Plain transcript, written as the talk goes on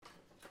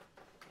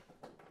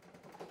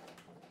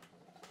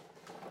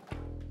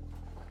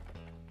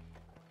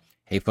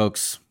Hey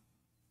folks,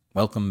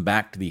 welcome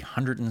back to the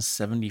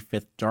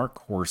 175th Dark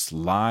Horse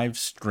live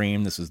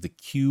stream. This is the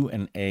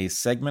Q&A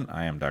segment.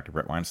 I am Dr.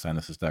 Bret Weinstein.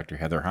 This is Dr.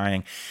 Heather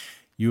Hying.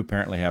 You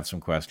apparently have some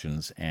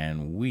questions,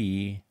 and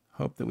we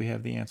hope that we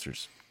have the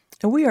answers.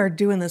 And we are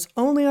doing this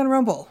only on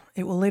Rumble.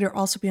 It will later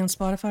also be on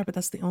Spotify, but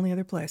that's the only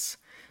other place.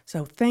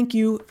 So thank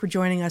you for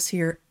joining us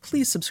here.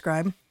 Please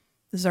subscribe.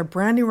 This is our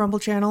brand new Rumble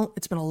channel.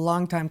 It's been a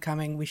long time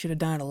coming. We should have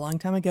done it a long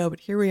time ago, but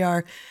here we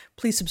are.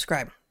 Please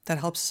subscribe. That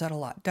helps us out a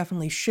lot.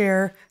 Definitely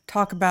share,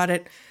 talk about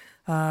it,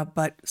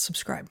 but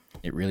subscribe.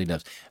 It really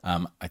does.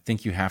 I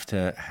think you have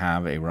to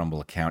have a Rumble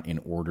account in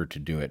order to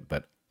do it,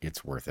 but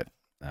it's worth it.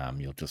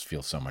 You'll just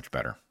feel so much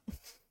better.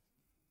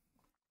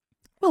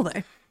 Will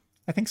they?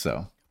 I think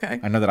so. Okay.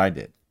 I know that I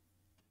did.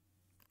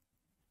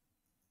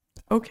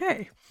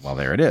 Okay. Well,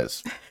 there it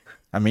is.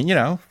 I mean, you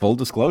know, full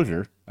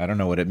disclosure. I don't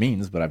know what it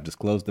means, but I've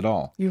disclosed it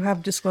all. You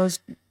have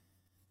disclosed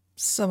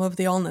some of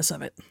the allness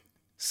of it.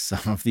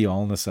 Some of the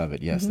allness of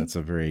it. Yes, that's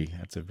a very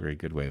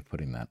good way of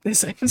putting that.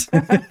 This is.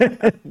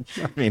 I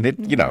mean,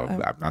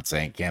 I'm not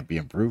saying it can't be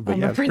improved, but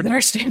I'm afraid that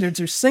our standards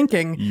are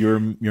sinking. Your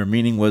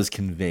meaning was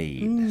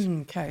conveyed.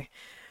 Okay.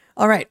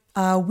 All right.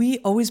 We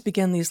always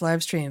begin these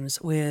live streams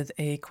with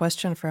a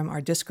question from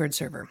our Discord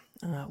server,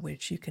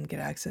 which you can get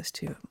access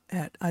to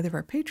at either of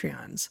our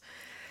Patreons.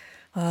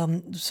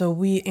 So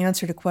we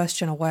answered a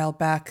question a while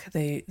back.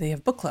 They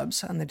have book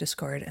clubs on the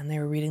Discord, and they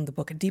were reading the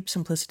book Deep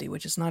Simplicity,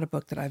 which is not a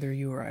book that either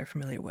you or I are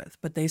familiar with.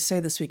 But they say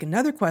this week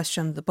another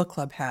question the book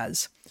club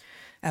has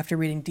after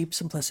reading Deep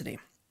Simplicity.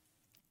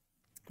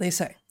 They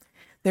say,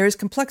 there is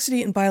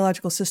complexity in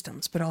biological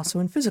systems, but also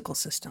in physical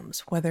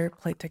systems, weather,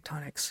 plate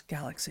tectonics,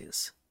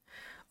 galaxies.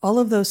 All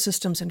of those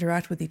systems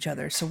interact with each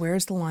other, so where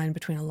is the line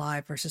between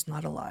alive versus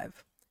not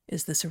alive?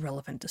 Is this a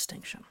relevant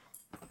distinction?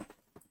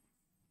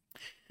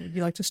 Would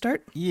you like to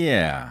start?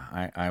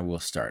 Yeah, I will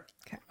start.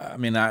 Okay. I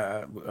mean,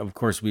 of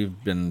course,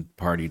 we've been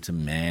party to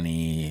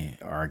many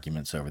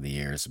arguments over the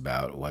years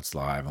about what's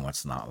live and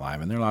what's not live,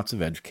 and there are lots of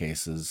edge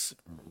cases,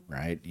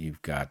 right? You've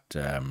got,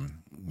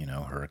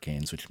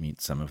 hurricanes, which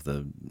meet some of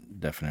the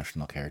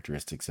definitional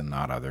characteristics and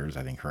not others.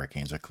 I think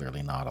hurricanes are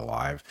clearly not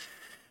alive.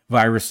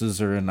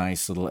 Viruses are a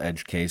nice little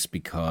edge case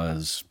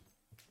because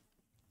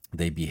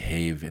they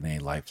behave in a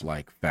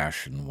lifelike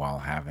fashion while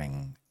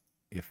having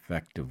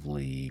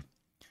effectively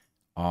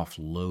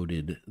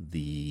offloaded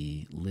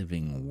the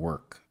living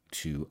work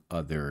to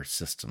other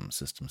systems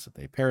that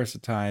they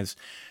parasitize.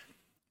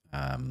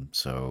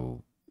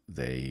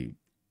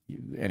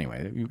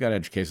 Anyway, you've got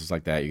edge cases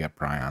like that. You got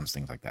prions,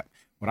 things like that.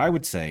 What I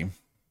would say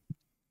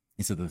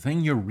is that the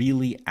thing you're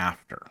really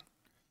after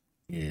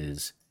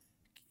is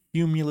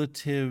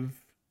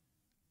cumulative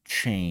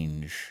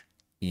change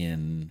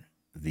in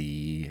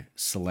the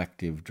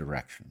selective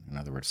direction. In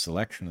other words,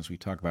 selection, as we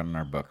talk about in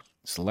our book,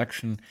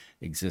 selection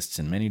exists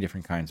in many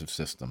different kinds of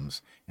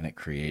systems, and it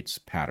creates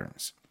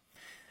patterns.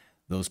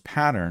 Those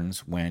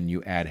patterns, when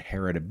you add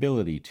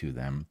heritability to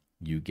them,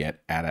 you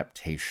get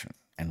adaptation.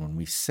 And when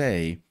we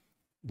say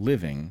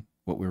living,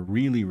 what we're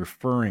really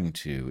referring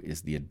to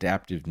is the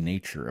adaptive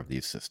nature of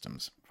these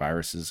systems.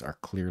 Viruses are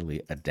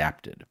clearly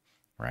adapted,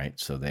 right?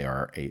 So they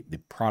are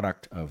the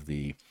product of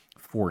the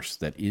force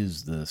that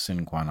is the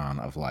sine qua non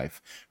of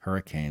life.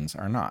 Hurricanes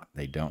are not.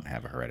 They don't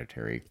have a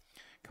hereditary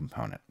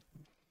component.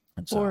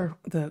 So, or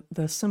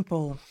the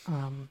simple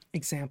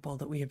example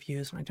that we have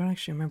used, and I don't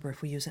actually remember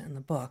if we use it in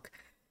the book,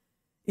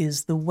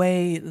 is the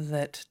way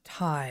that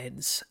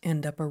tides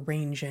end up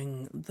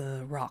arranging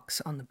the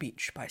rocks on the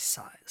beach by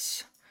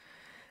size.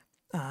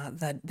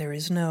 That there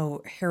is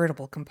no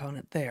heritable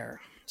component there.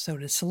 So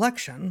it is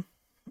selection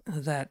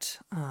that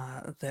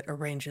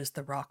arranges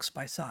the rocks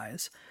by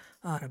size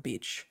on a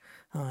beach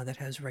that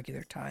has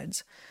regular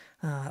tides.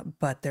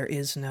 But there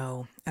is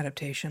no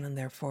adaptation, and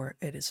therefore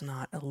it is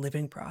not a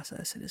living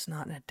process. It is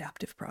not an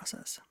adaptive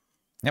process.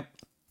 Yep.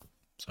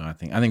 So I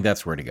think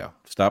that's where to go.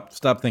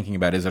 Stop thinking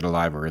about is it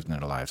alive or isn't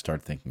it alive.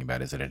 Start thinking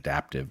about is it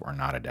adaptive or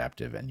not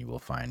adaptive, and you will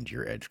find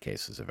your edge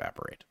cases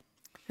evaporate.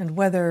 And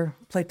weather,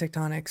 plate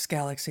tectonics,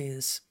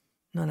 galaxies,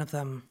 none of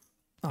them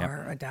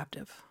are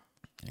adaptive.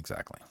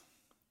 Exactly.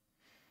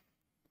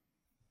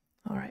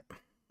 All right.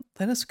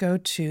 Let us go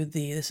to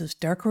this is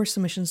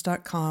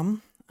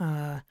darkhorsesubmissions.com.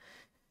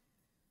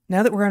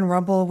 Now that we're on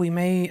Rumble, we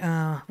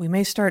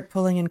may start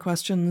pulling in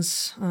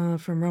questions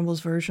from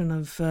Rumble's version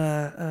of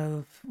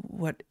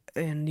what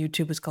in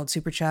YouTube is called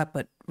Super Chat,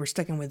 but we're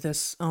sticking with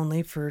this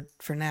only for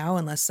now,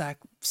 unless Zach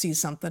sees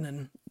something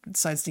and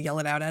decides to yell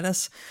it out at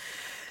us.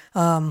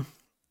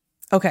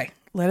 Okay,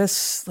 let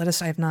us.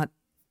 I have not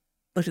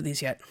looked at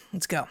these yet.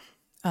 Let's go.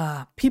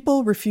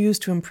 People refuse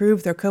to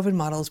improve their COVID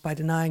models by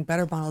denying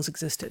better models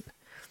existed.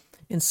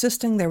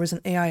 Insisting there was an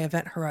AI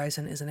event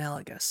horizon is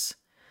analogous.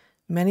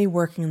 Many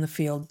working in the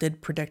field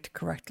did predict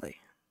correctly.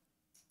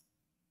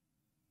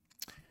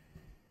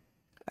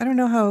 I don't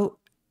know how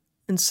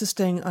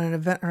insisting on an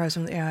event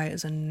horizon with AI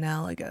is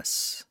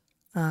analogous.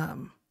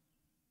 Because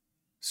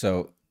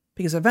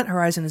event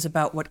horizon is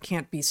about what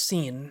can't be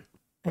seen.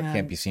 What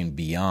can't be seen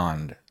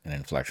beyond an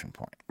inflection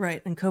point.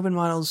 Right. And COVID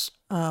models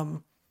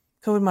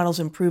COVID model's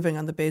improving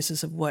on the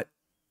basis of what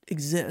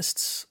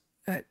exists.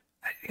 I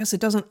guess it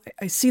doesn't.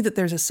 I see that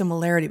there's a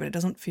similarity, but it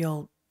doesn't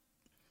feel.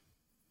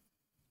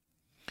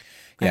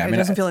 Yeah, it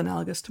doesn't feel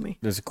analogous to me.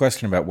 There's a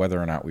question about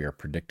whether or not we are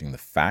predicting the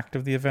fact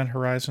of the event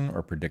horizon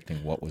or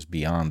predicting what was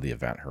beyond the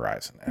event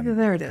horizon. And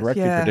there it is.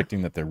 Correctly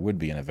predicting that there would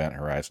be an event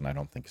horizon, I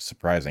don't think is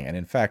surprising. And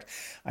in fact,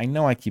 I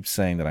know I keep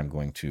saying that I'm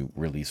going to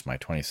release my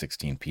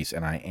 2016 piece,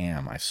 and I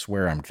am. I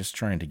swear I'm just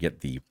trying to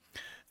get the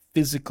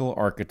physical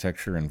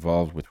architecture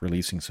involved with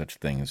releasing such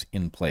things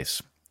in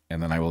place,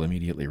 and then I will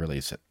immediately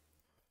release it.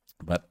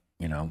 But,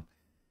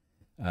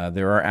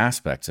 there are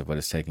aspects of what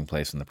is taking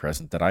place in the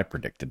present that I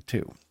predicted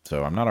too.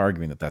 So I'm not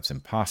arguing that that's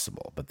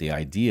impossible, but the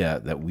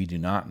idea that we do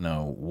not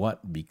know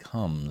what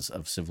becomes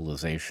of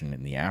civilization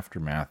in the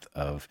aftermath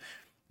of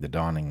the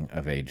dawning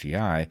of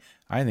AGI,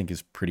 I think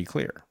is pretty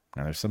clear.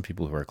 Now, there's some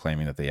people who are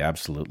claiming that they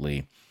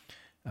absolutely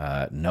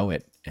know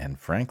it, and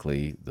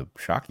frankly, the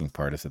shocking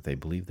part is that they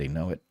believe they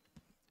know it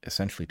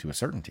essentially to a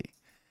certainty.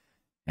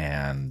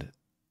 And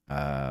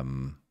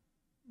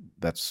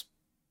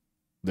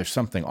there's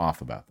something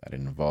off about that. It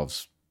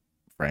involves,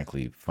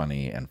 frankly,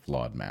 funny and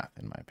flawed math,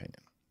 in my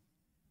opinion.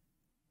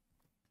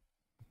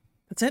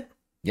 That's it?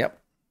 Yep.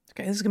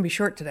 Okay, this is going to be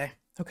short today.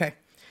 Okay.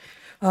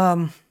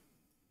 I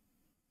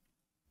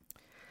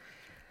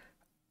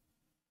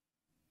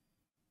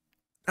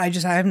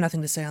have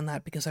nothing to say on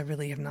that because I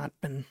really have not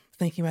been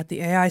thinking about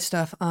the AI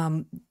stuff.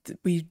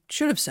 We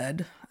should have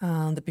said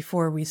that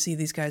before we see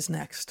these guys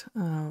next,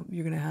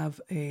 you're going to have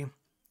a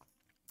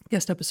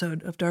guest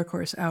episode of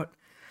DarkHorse out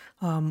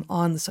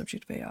on the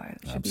subject of AI.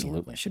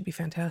 Absolutely. Should be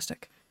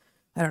fantastic.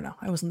 I don't know.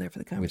 I wasn't there for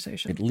the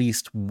conversation. With at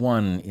least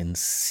one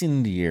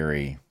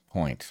incendiary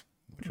point,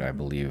 which I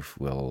believe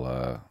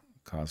will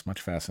cause much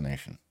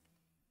fascination.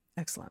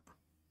 Excellent.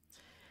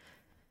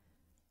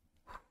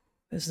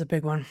 This is a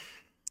big one.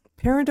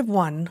 Parent of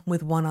one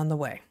with one on the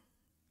way.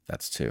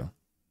 That's two.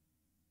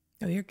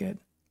 Oh, you're good.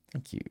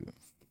 Thank you.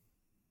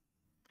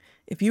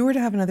 If you were to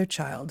have another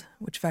child,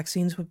 which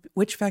vaccines would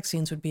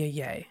be a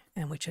yay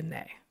and which a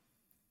nay?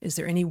 Is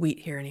there any wheat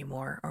here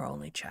anymore or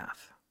only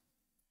chaff?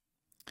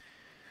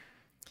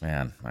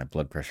 Man, my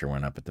blood pressure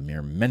went up at the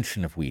mere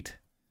mention of wheat.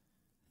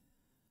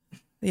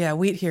 Yeah,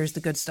 wheat here is the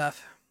good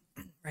stuff,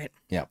 right?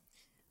 Yeah.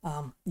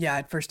 Yeah,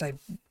 at first I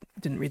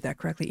didn't read that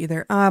correctly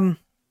either.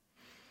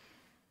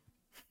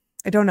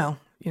 I don't know.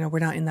 We're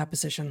not in that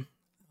position.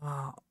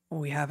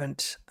 We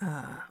haven't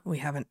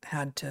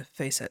had to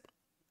face it.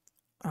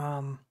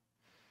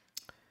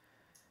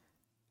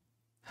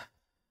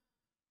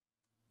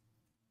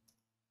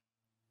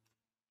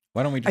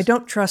 Why don't we I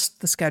don't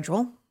trust the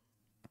schedule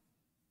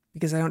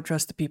because I don't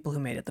trust the people who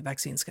made it, the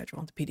vaccine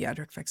schedule, the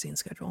pediatric vaccine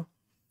schedule.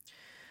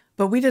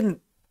 But we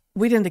didn't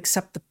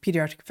accept the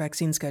pediatric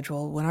vaccine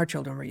schedule when our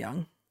children were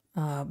young.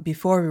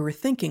 Before we were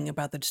thinking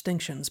about the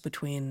distinctions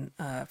between,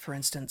 for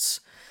instance,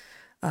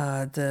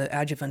 the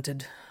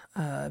adjuvanted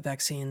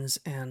vaccines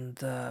and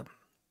the,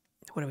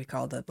 what do we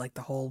call that? Like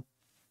the whole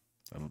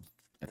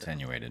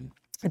attenuated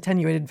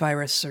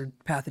virus or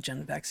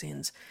pathogen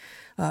vaccines.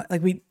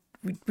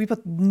 We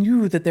both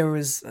knew that there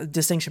was a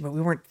distinction, but we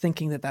weren't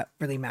thinking that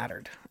really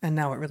mattered. And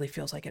now it really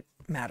feels like it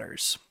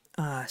matters.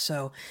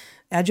 So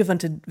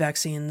adjuvanted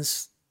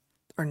vaccines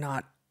are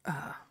not,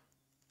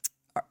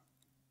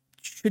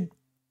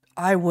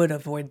 I would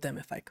avoid them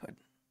if I could,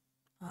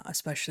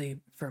 especially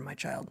for my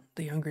child.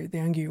 The younger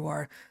you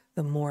are,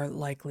 the more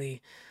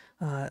likely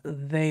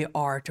they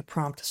are to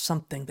prompt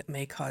something that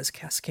may cause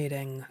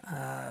cascading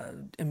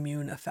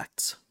immune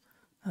effects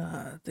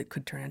that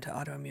could turn into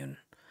autoimmune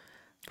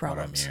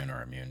problems. Autoimmune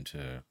or immune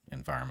to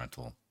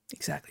environmental.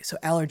 Exactly. So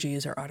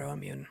allergies are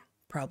autoimmune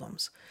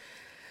problems.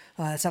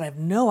 That said, I have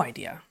no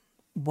idea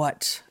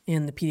what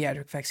in the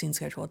pediatric vaccine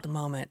schedule at the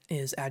moment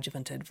is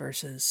adjuvanted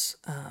versus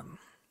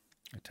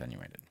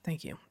attenuated.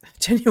 Thank you.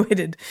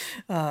 Attenuated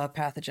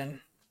pathogen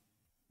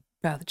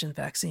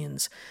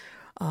vaccines.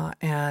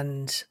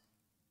 And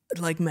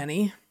like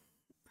many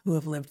who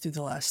have lived through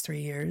the last 3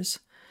 years,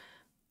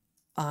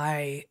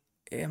 I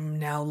am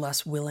now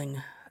less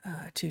willing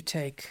to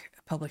take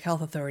public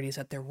health authorities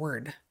at their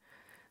word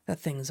that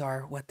things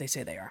are what they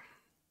say they are.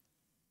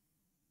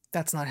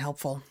 That's not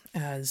helpful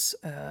as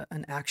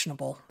an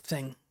actionable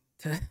thing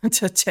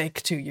to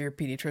take to your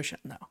pediatrician,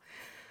 though.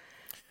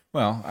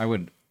 Well,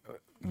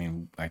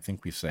 I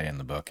think we say in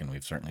the book, and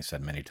we've certainly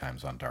said many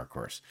times on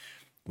DarkHorse,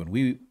 when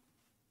we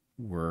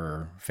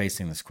were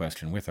facing this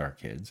question with our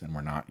kids and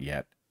we're not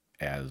yet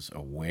as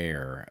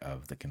aware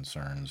of the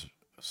concerns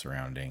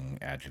surrounding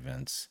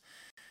adjuvants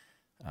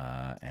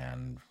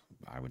and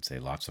I would say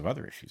lots of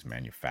other issues,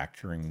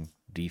 manufacturing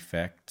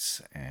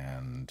defects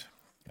and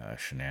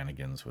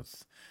shenanigans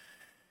with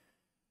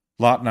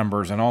lot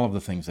numbers and all of the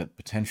things that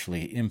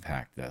potentially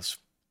impact this.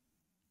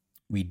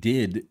 We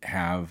did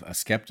have a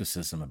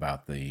skepticism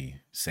about the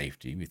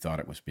safety. We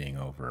thought it was being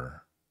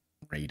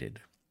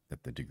overrated,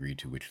 that the degree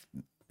to which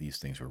these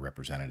things were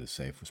represented as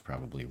safe was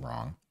probably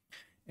wrong,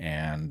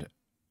 and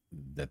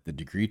that the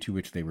degree to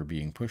which they were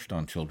being pushed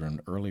on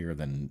children earlier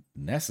than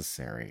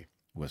necessary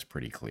was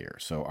pretty clear.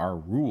 So our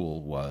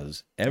rule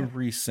was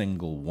every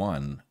single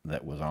one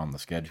that was on the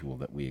schedule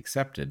that we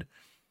accepted,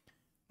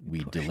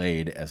 we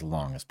delayed as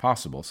long as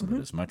possible so that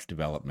as much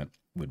development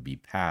would be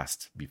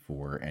passed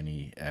before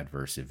any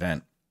adverse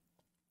event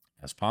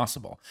as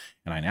possible.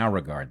 And I now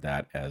regard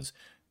that as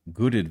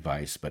good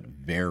advice, but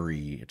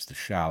it's the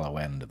shallow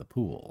end of the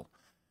pool.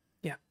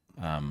 Yeah.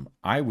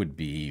 I would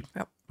be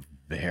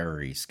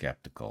very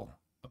skeptical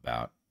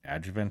about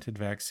adjuvanted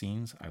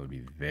vaccines. I would be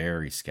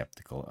very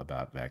skeptical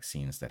about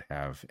vaccines that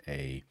have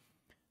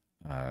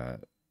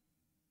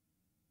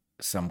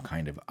some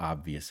kind of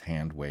obvious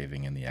hand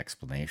waving in the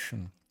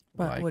explanation.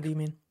 What do you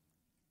mean?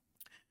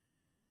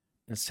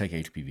 Let's take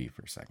HPV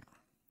for a second.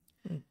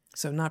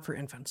 So not for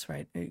infants,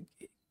 right?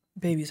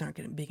 Babies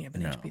aren't being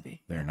given No, HPV.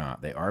 They're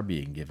not. They are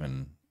being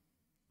given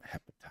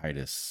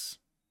hepatitis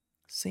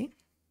C?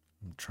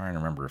 I'm trying to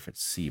remember if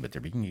it's C, but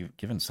they're being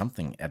given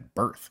something at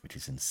birth, which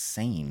is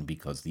insane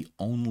because the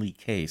only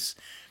case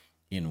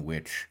in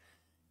which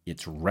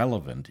it's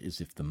relevant is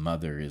if the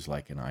mother is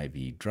like an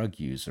IV drug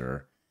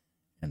user.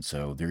 And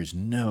so there's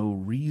no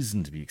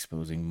reason to be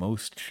exposing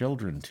most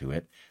children to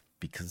it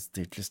because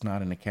they're just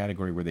not in a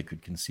category where they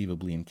could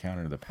conceivably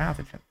encounter the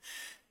pathogen.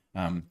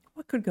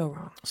 What could go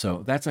wrong?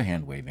 So that's a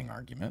hand-waving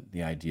argument.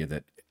 The idea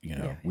that,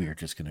 we are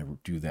just going to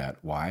do that.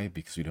 Why?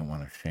 Because we don't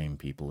want to shame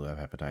people who have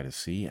hepatitis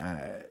C.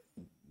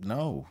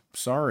 No,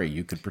 sorry.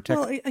 You could protect.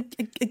 Well,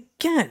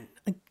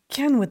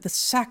 again, with the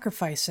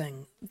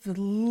sacrificing the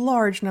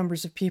large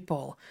numbers of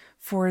people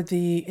for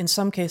in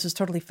some cases,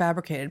 totally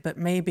fabricated, but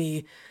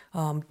maybe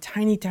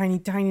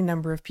tiny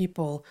number of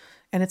people.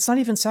 And it's not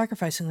even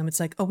sacrificing them. It's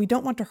like, we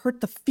don't want to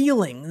hurt the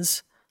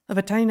feelings of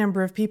a tiny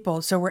number of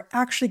people. So we're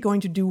actually going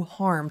to do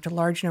harm to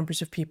large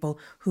numbers of people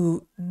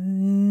who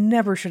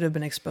never should have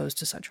been exposed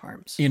to such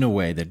harms. In a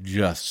way that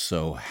just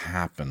so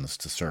happens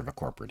to serve a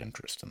corporate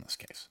interest in this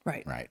case.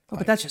 Right. Right.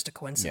 But that's just a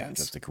coincidence.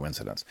 Yeah, just a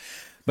coincidence.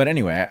 But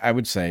anyway, I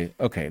would say,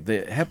 okay,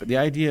 the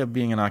idea of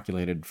being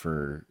inoculated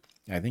for,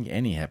 I think,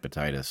 any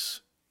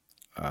hepatitis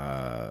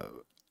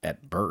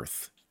at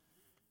birth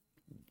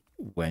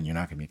when you're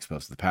not going to be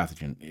exposed to the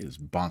pathogen is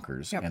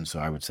bonkers. Yep. And so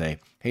I would say,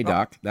 hey,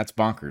 doc, that's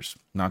bonkers.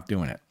 Not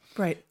doing it.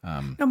 Right.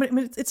 No, but I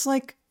mean, it's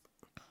like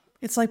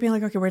being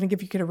like, okay, we're going to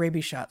give your kid a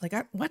rabies shot. Like,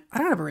 what? I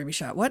don't have a rabies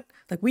shot. What?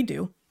 Like, we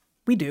do.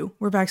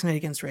 We're vaccinated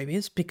against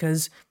rabies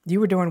because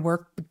you were doing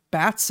work with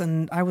bats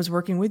and I was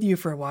working with you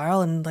for a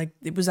while. And like,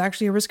 it was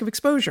actually a risk of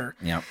exposure.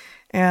 Yeah.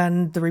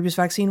 And the rabies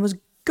vaccine was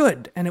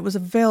good and it was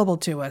available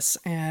to us,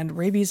 and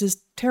rabies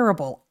is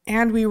terrible.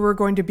 And we were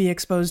going to be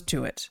exposed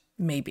to it.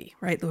 Maybe,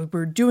 right?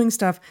 We're doing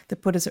stuff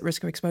that put us at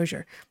risk of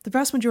exposure. The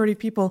vast majority of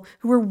people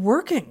who were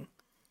working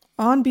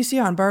on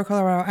BCI, on Barrio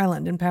Colorado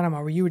Island in Panama,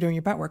 where you were doing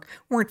your bat work,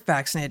 weren't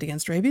vaccinated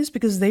against rabies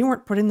because they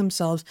weren't putting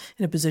themselves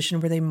in a position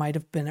where they might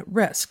have been at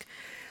risk.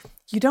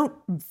 You don't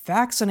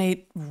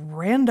vaccinate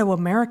rando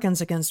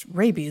Americans against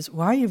rabies.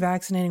 Why are you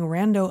vaccinating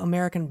rando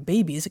American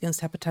babies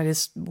against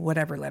hepatitis,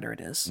 whatever letter it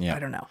is? Yeah. I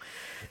don't know.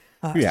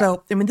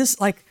 So, I mean,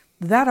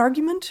 that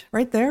argument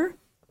right there,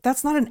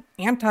 that's not an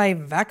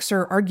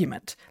anti-vaxxer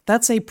argument.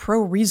 That's a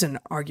pro-reason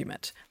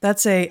argument.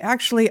 That's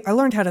actually, I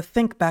learned how to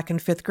think back in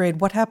 5th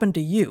grade. What happened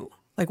to you?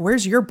 Like,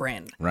 where's your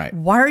brain? Right.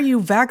 Why are you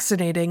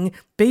vaccinating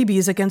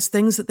babies against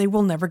things that they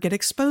will never get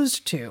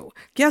exposed to?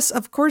 Yes,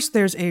 of course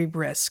there's a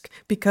risk,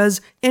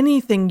 because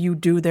anything you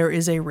do, there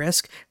is a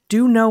risk.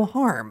 Do no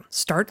harm.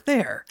 Start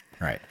there.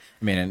 Right.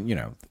 I mean,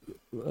 and,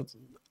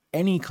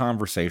 any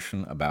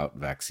conversation about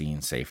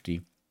vaccine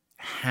safety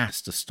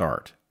has to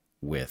start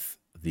with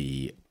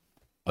the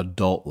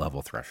adult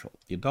level threshold.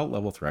 The adult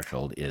level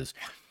threshold is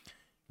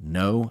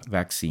no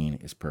vaccine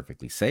is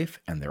perfectly safe,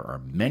 and there are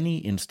many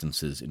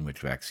instances in which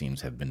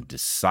vaccines have been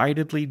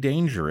decidedly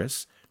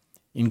dangerous,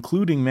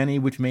 including many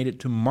which made it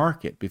to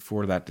market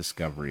before that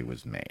discovery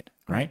was made,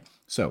 right?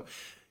 So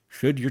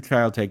should your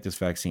child take this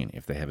vaccine?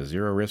 If they have a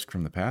zero risk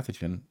from the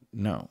pathogen,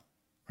 no,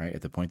 right?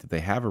 At the point that they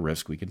have a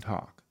risk, we can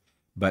talk.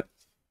 But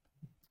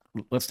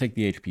let's take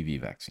the HPV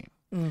vaccine.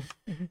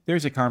 Mm-hmm.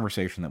 There's a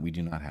conversation that we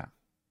do not have,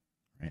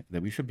 right?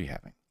 That we should be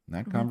having. And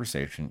that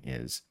conversation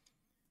is,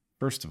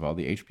 first of all,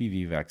 the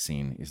HPV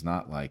vaccine is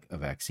not like a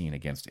vaccine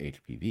against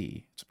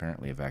HPV. It's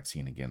apparently a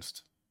vaccine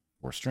against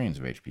 4 strains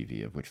of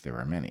HPV, of which there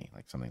are many,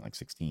 like something like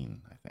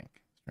 16, I think,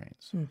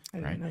 strains. I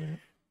didn't know that.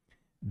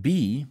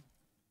 B,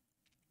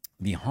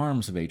 the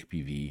harms of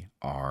HPV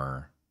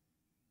are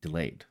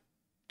delayed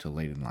till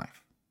late in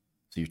life.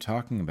 So you're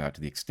talking about,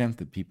 to the extent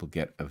that people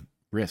get a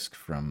risk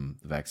from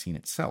the vaccine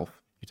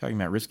itself, you're talking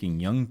about risking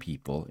young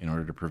people in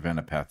order to prevent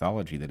a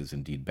pathology that is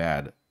indeed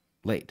bad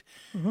late.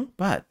 Mm-hmm.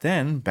 But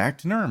then back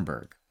to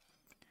Nuremberg.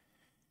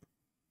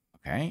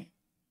 Okay.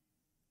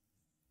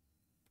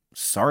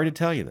 Sorry to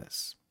tell you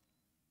this.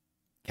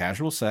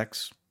 Casual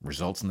sex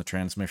results in the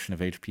transmission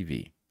of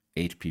HPV.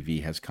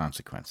 HPV has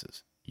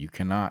consequences. You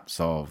cannot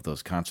solve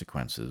those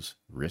consequences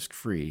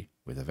risk-free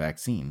with a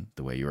vaccine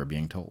the way you are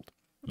being told.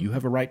 You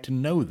have a right to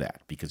know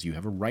that, because you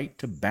have a right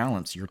to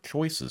balance your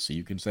choices. So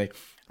you can say,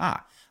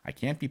 I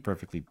can't be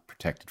perfectly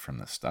protected from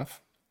this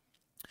stuff.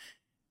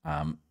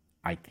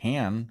 I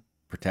can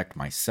protect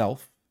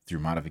myself through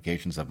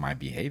modifications of my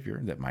behavior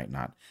that might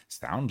not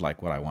sound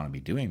like what I want to be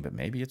doing, but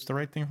maybe it's the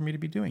right thing for me to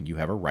be doing. You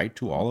have a right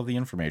to all of the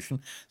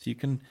information so you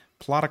can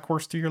plot a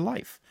course through your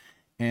life.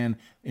 And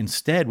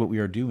instead, what we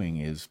are doing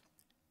is,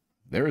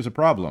 there is a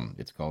problem.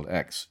 It's called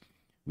X.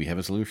 We have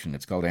a solution.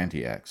 It's called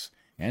anti-X.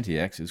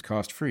 Anti-X is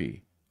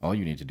cost-free. All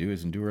you need to do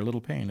is endure a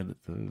little pain at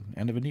the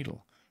end of a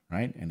needle,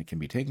 right? And it can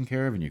be taken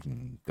care of, and you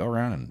can go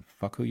around and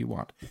fuck who you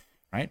want,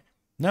 right?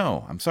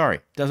 No, I'm sorry.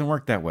 It doesn't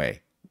work that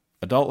way.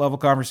 Adult-level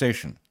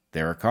conversation.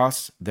 There are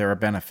costs. There are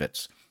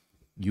benefits.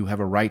 You have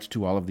a right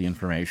to all of the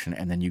information,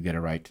 and then you get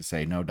a right to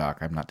say, no, doc,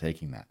 I'm not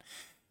taking that.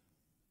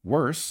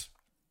 Worse,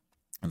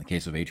 in the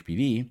case of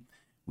HPV,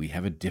 we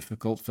have a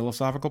difficult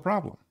philosophical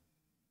problem,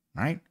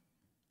 right?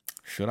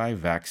 Should I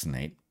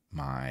vaccinate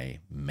my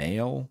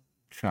male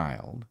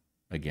child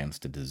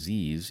against a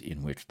disease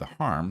in which the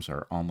harms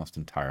are almost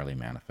entirely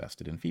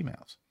manifested in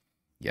females?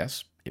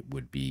 Yes, it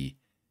would be,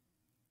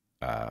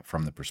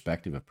 from the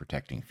perspective of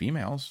protecting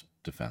females,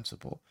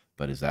 defensible.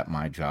 But is that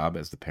my job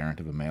as the parent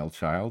of a male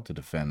child to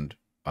defend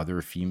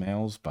other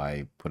females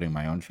by putting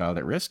my own child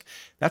at risk?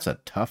 That's a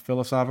tough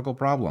philosophical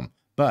problem.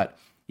 But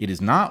it is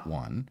not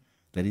one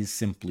that is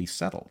simply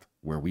settled,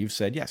 where we've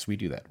said, yes, we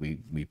do that.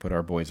 We put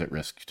our boys at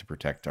risk to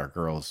protect our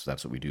girls.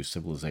 That's what we do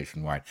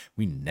civilization-wide.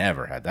 We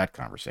never had that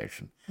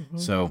conversation. Mm-hmm.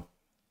 So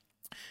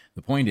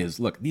the point is,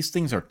 look, these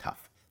things are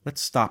tough.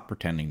 Let's stop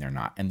pretending they're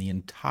not. And the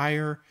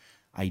entire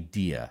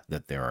idea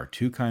that there are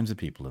two kinds of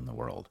people in the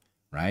world,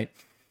 right?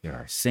 There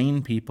are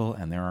sane people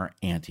and there are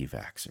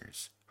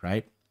anti-vaxxers,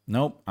 right?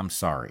 Nope, I'm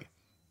sorry.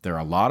 There are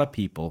a lot of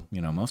people,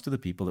 most of the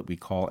people that we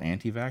call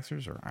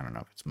anti-vaxxers, or I don't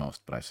know if it's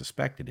most, but I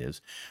suspect it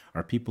is,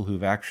 are people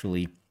who've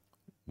actually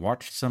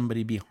watched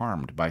somebody be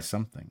harmed by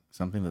something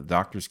that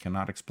doctors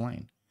cannot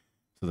explain.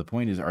 So the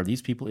point is, are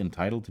these people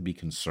entitled to be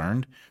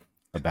concerned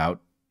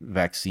about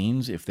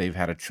vaccines if they've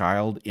had a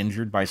child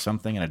injured by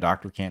something and a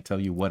doctor can't tell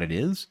you what it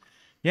is?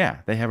 Yeah,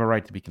 they have a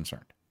right to be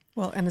concerned.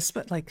 Well, and it's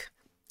like,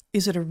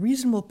 is it a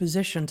reasonable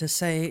position to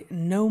say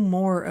no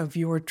more of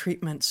your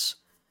treatments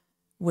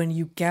when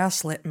you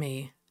gaslit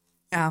me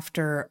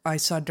after I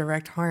saw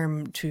direct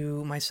harm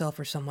to myself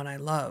or someone I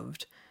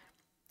loved?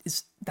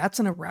 That's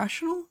an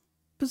irrational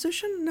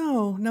position?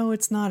 No,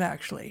 it's not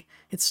actually.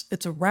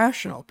 It's a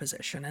rational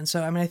position. And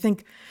so, I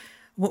think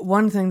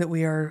one thing that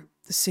we are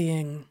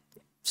seeing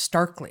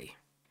starkly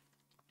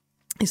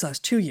these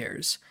last 2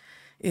 years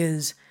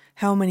is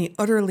how many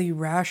utterly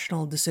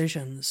rational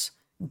decisions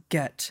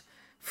get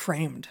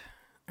framed,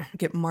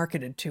 get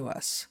marketed to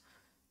us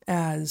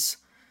as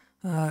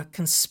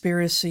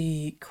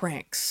conspiracy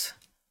cranks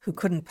who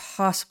couldn't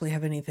possibly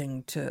have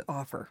anything to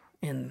offer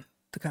in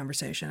the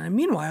conversation. And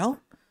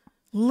meanwhile,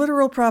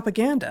 literal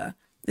propaganda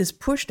is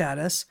pushed at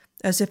us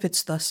as if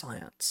it's the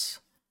science.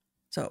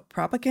 So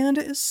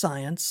propaganda is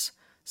science,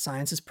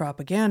 science is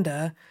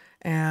propaganda,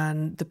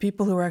 and the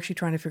people who are actually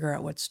trying to figure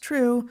out what's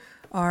true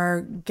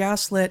are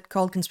gaslit,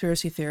 called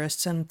conspiracy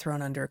theorists, and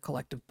thrown under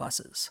collective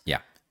buses. Yeah.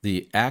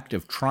 The act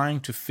of trying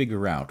to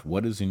figure out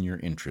what is in your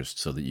interest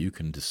so that you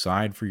can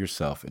decide for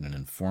yourself in an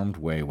informed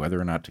way whether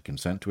or not to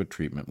consent to a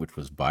treatment, which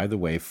was, by the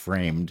way,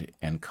 framed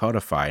and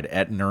codified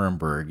at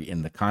Nuremberg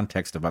in the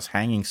context of us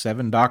hanging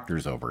 7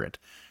 doctors over it,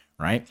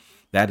 right?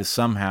 That is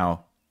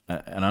somehow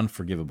an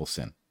unforgivable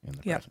sin in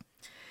the present.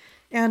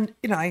 And,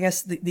 I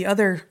guess the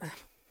other...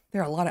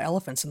 There are a lot of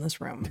elephants in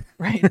this room,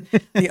 right?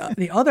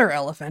 the other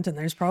elephant, and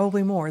there's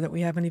probably more that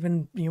we haven't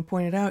even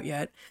pointed out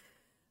yet,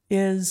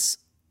 is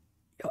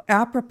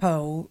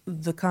apropos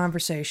the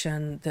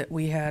conversation that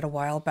we had a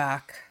while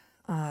back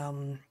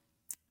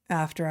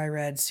after I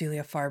read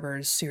Celia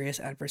Farber's Serious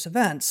Adverse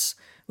Events,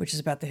 which is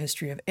about the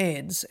history of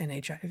AIDS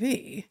and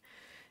HIV,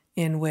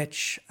 in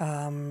which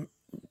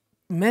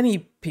many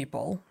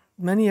people,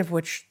 many of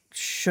which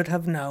should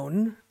have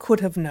known, could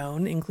have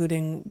known,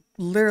 including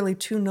literally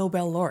 2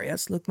 Nobel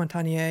laureates, Luc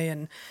Montagnier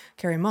and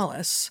Carrie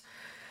Mullis,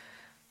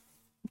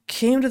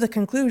 came to the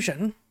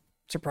conclusion,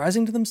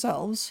 surprising to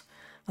themselves,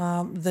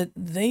 that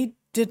they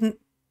didn't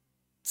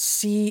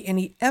see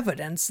any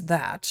evidence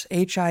that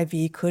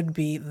HIV could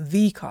be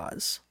the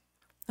cause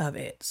of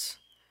AIDS.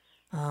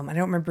 I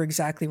don't remember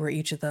exactly where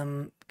each of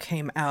them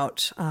came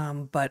out,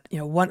 but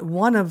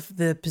one of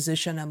the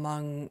position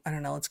among, I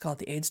don't know, let's call it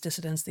the AIDS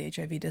dissidents, the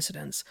HIV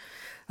dissidents,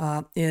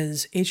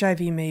 is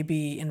HIV may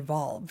be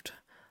involved,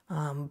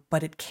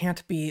 but it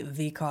can't be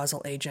the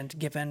causal agent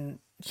given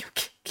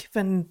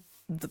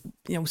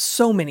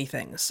so many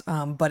things,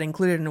 but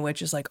included in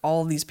which is like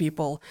all these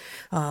people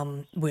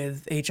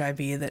with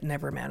HIV that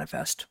never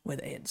manifest with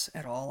AIDS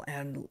at all,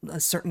 and a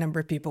certain number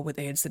of people with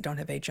AIDS that don't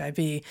have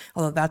HIV,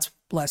 although that's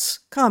less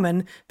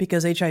common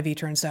because HIV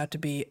turns out to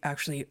be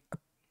actually a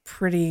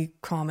pretty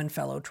common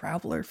fellow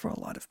traveler for a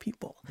lot of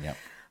people. Yep.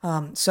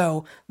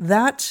 So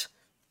that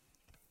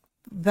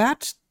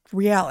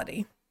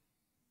reality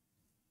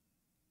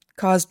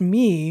caused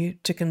me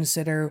to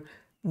consider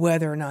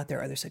whether or not there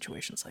are other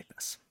situations like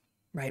this.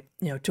 Right.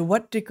 To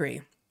what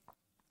degree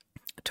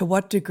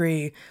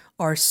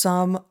are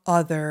some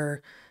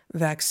other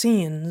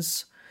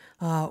vaccines,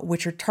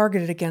 which are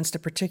targeted against a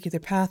particular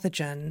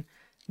pathogen,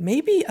 may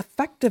be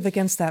effective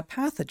against that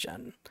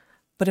pathogen.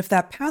 But if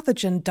that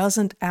pathogen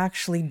doesn't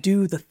actually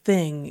do the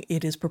thing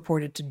it is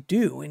purported to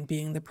do in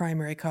being the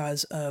primary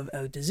cause of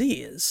a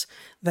disease,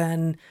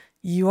 then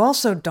you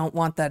also don't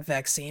want that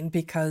vaccine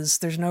because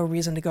there's no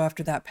reason to go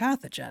after that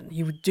pathogen.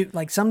 You would do,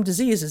 like, some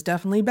disease is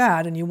definitely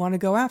bad and you want to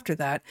go after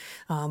that.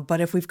 But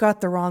if we've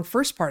got the wrong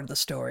first part of the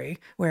story,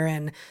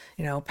 wherein,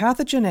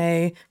 pathogen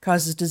A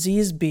causes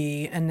disease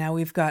B, and now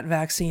we've got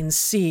vaccine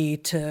C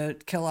to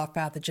kill off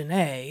pathogen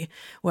A.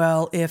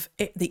 Well, if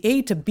the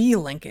A to B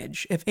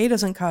linkage, if A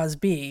doesn't cause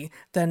B,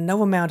 then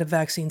no amount of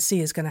vaccine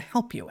C is going to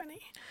help you any.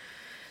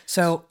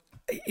 So,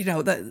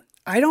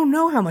 I don't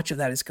know how much of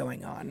that is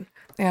going on.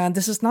 And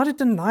this is not a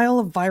denial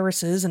of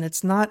viruses, and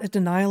it's not a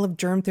denial of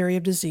germ theory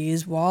of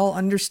disease, while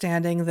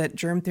understanding that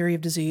germ theory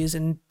of disease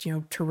and,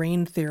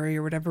 terrain theory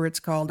or whatever it's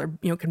called,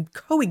 can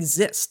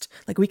coexist.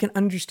 Like, we can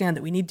understand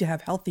that we need to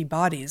have healthy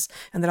bodies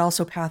and that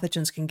also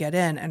pathogens can get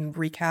in and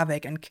wreak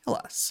havoc and kill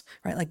us,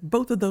 right? Like,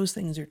 both of those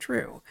things are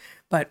true.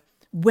 But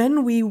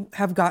when we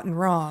have gotten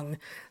wrong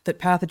that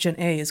pathogen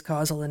A is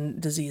causal in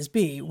disease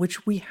B,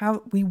 which we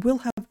will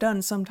have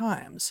done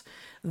sometimes,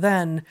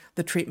 then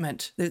the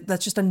treatment,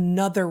 that's just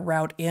another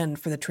route in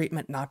for the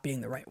treatment not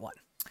being the right one.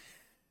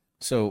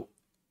 So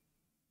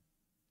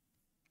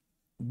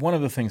one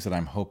of the things that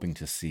I'm hoping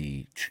to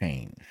see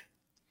change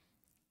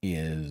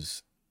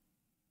is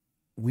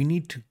we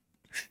need to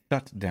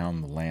shut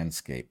down the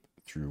landscape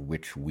through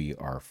which we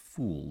are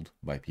fooled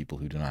by people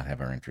who do not have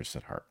our interests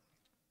at heart.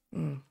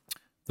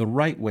 The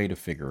right way to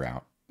figure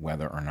out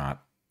whether or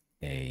not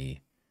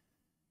a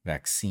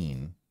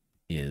vaccine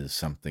is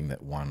something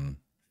that one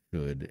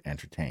should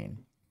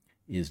entertain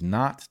is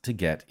not to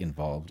get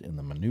involved in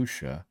the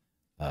minutia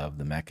of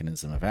the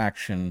mechanism of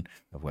action,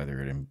 of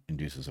whether it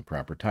induces a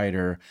proper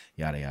titer,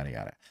 yada, yada,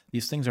 yada.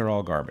 These things are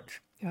all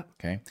garbage. Yeah.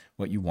 Okay?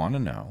 What you want to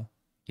know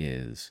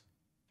is,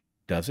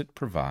 does it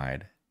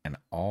provide an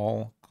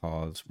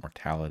all-cause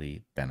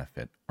mortality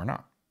benefit or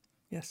not?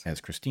 Yes. As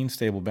Christine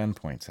Stable-Ben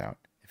points out,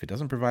 if it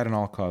doesn't provide an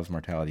all-cause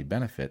mortality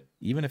benefit,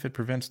 even if it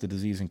prevents the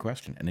disease in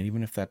question, and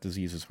even if that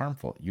disease is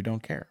harmful, you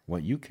don't care.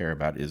 What you care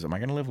about is, am I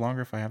going to live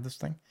longer if I have this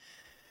thing?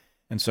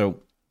 And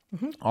so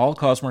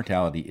all-cause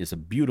mortality is a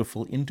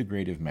beautiful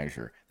integrative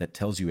measure that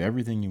tells you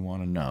everything you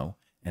want to know,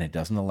 and it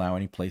doesn't allow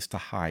any place to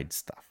hide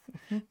stuff.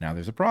 Now,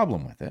 there's a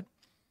problem with it.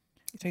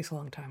 It takes a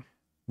long time.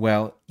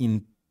 Well,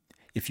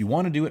 if you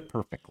want to do it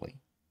perfectly,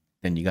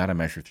 then you got to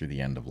measure through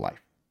the end of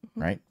life,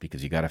 right?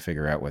 Because you got to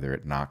figure out whether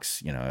it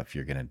knocks, if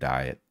you're going to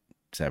die at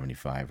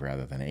 75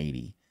 rather than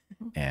 80.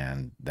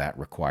 And that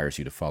requires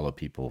you to follow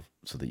people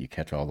so that you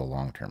catch all the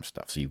long-term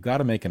stuff. So you've got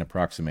to make an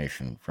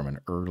approximation from an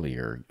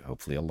earlier,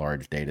 hopefully a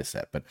large data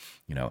set. But,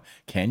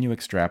 can you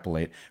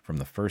extrapolate from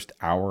the first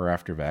hour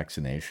after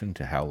vaccination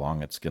to how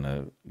long it's going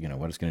to,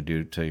 what it's going to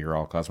do to your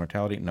all-cause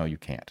mortality? No, you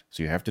can't.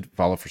 So you have to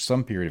follow for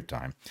some period of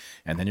time.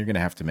 And then you're going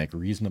to have to make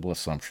reasonable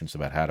assumptions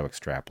about how to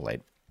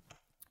extrapolate.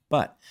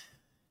 But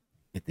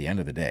at the end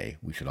of the day,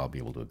 we should all be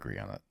able to agree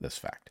on this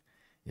fact.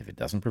 If it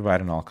doesn't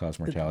provide an all-cause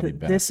mortality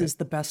benefit... This is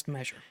the best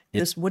measure.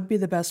 This would be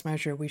the best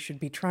measure. We should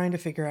be trying to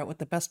figure out what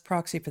the best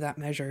proxy for that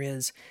measure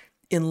is,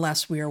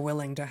 unless we are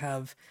willing to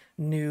have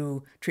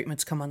new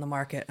treatments come on the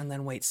market and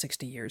then wait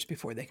 60 years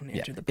before they can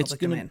enter the public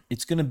domain.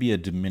 It's going to be a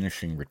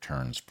diminishing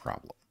returns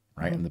problem,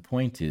 right? And the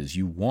point is,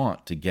 you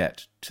want to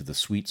get to the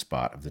sweet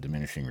spot of the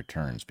diminishing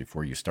returns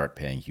before you start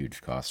paying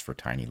huge costs for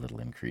tiny little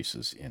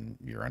increases in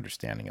your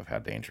understanding of how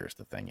dangerous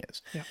the thing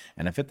is. Yeah.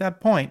 And if at that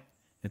point,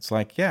 it's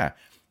like,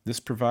 this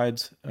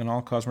provides an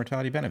all-cause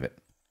mortality benefit.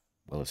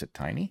 Well, is it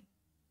tiny?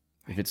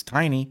 If it's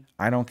tiny,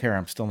 I don't care.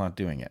 I'm still not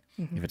doing it.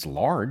 If it's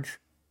large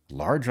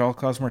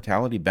all-cause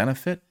mortality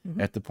benefit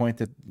at the point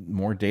that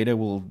more data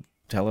will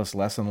tell us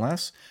less and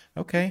less,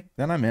 okay,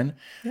 then I'm in.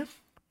 Yeah.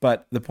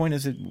 But the point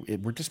is,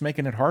 we're just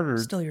making it harder.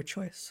 Still your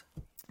choice.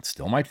 It's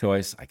still my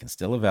choice. I can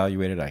still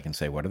evaluate it. I can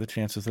say, what are the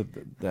chances that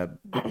that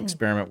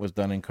experiment was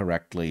done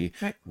incorrectly?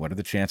 Right. What are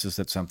the chances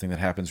that something that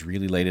happens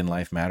really late in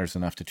life matters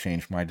enough to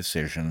change my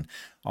decision?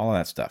 All of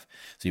that stuff.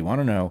 So you want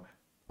to know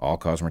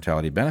all-cause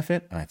mortality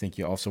benefit, and I think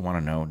you also want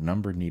to know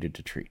number needed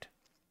to treat,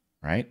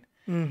 right?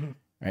 Right?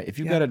 If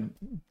you've got to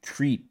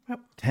treat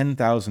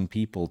 10,000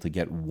 people to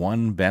get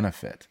one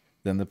benefit,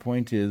 then the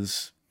point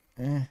is...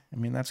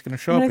 that's going to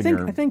show up in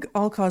your... I think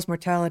all-cause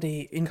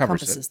mortality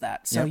encompasses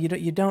that. So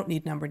you don't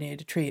need number needed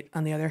to treat.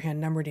 On the other hand,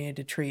 number needed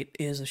to treat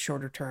is a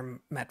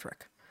shorter-term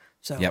metric.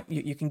 So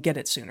you can get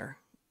it sooner.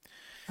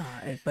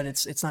 But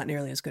it's not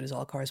nearly as good as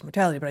all-cause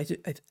mortality.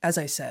 But as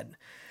I said,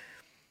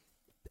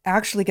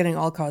 actually getting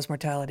all-cause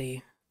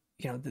mortality,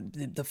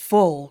 the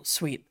full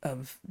suite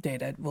of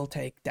data will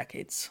take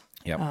decades.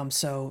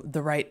 So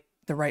the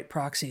right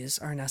proxies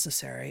are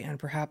necessary, and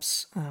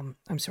perhaps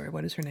I'm sorry,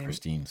 what is her name?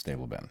 Christine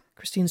Stable-Ben.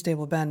 Christine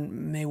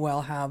Stable-Ben may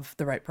well have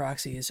the right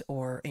proxies,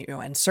 or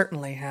and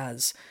certainly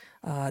has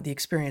the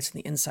experience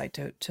and the insight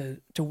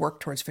to work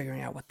towards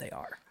figuring out what they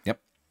are.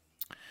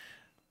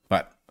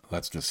 But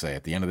let's just say,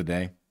 at the end of the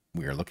day,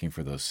 we are looking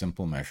for those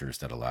simple measures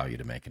that allow you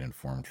to make an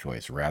informed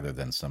choice, rather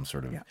than some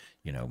sort of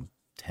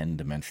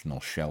 10-dimensional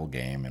shell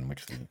game in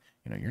which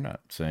you're not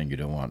saying you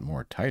don't want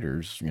more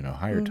titers,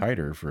 higher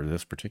titer for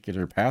this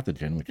particular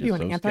pathogen, which You is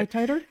an so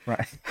anti-titer?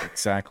 right.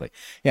 Exactly.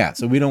 Yeah.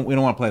 So we don't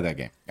want to play that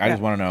game. I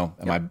just want to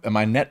know, am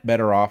I net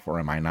better off or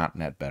am I not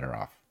net better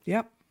off?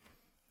 Yep.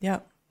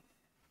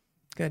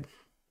 Good.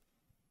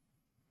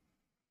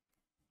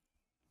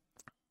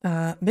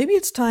 Maybe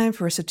it's time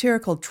for a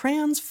satirical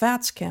trans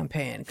fats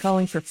campaign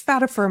calling for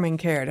fat-affirming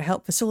care to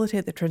help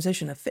facilitate the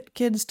transition of fit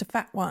kids to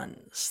fat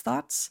ones.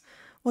 Thoughts?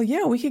 Well,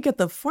 yeah, we could get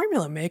the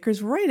formula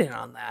makers right in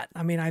on that.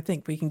 I mean, I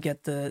think we can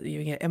get you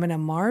can get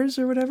M&M Mars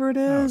or whatever it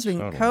is. We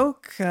can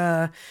Coke,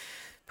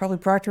 probably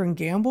Procter and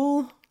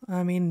Gamble.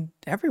 I mean,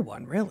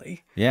 everyone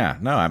really. Yeah.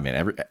 No, I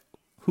mean,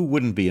 who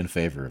wouldn't be in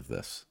favor of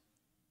this?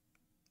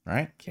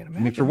 Right? Can't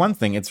imagine. I mean, for one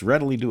thing, it's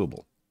readily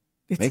doable.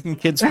 Making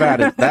kids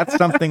fat, that's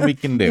something we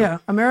can do. Yeah,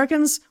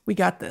 Americans, we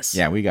got this.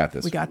 Yeah, we got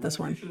this. We got this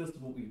one. Sure that's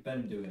what we've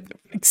been doing.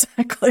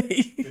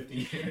 Exactly. 50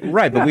 years.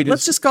 Right, but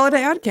Let's just call it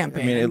an ad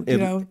campaign. I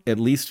mean, at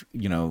least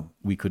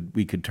we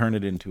could turn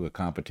it into a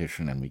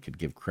competition, and we could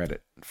give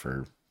credit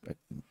for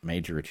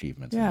major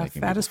achievements. Yeah, in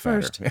making fat is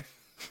people first. fatter.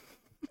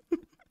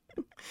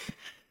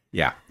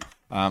 Yeah.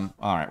 All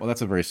right. Well,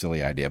 that's a very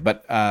silly idea,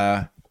 but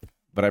I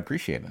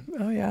appreciate it.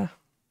 Oh yeah,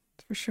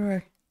 for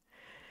sure.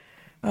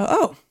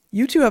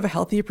 You two have a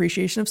healthy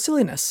appreciation of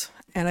silliness,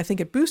 and I think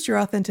it boosts your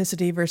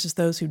authenticity versus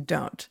those who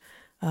don't.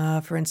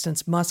 For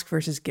instance, Musk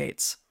versus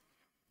Gates.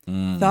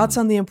 Thoughts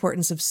on the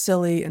importance of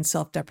silly and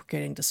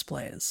self-deprecating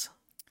displays?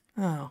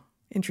 Oh,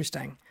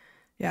 interesting.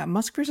 Yeah,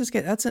 Musk versus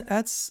Gates.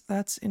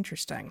 That's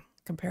interesting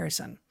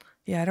comparison.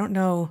 Yeah, I don't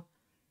know.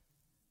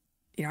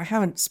 I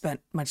haven't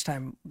spent much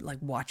time like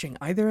watching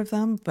either of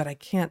them, but I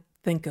can't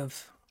think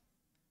of.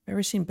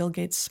 Ever seen Bill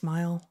Gates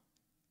smile?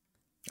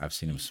 I've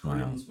seen him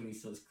smile. Grins when he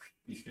says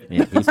creepy shit.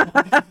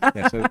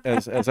 Yeah, so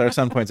as our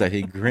son points out,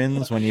 he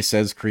grins when he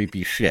says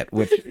creepy shit,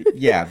 which,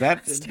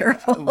 that's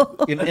terrible.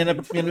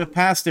 In a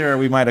past era,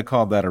 we might have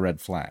called that a red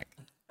flag.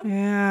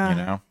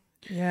 Yeah.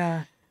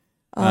 Yeah.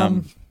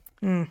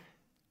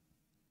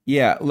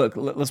 Yeah. Look,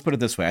 let's put it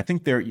this way. I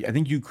think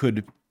you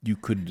could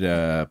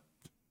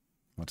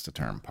what's the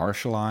term?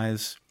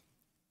 Partialize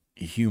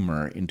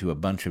humor into a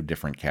bunch of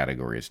different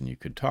categories, and you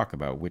could talk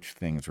about which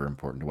things are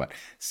important to what.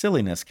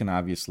 Silliness can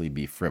obviously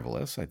be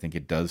frivolous. I think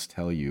it does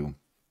tell you,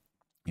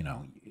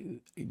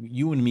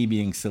 you and me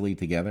being silly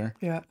together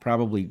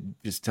probably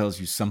just tells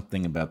you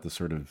something about the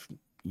sort of,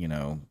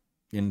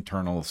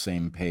 internal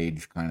same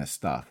page kind of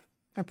stuff.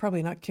 I'm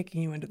probably not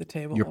kicking you into the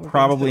table. You're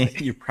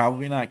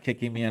probably not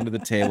kicking me under the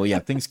table. Yeah,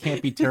 things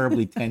can't be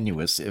terribly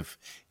tenuous if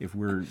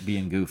we're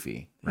being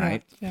goofy,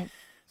 right? Yeah.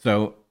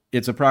 So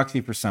it's a proxy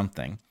for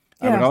something.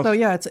 Yeah.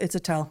 It's a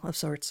tell of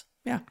sorts.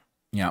 Yeah.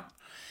 Yeah.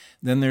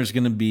 Then there's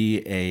going to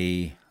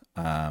be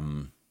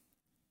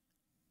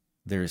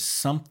there's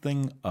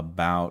something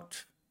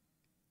about,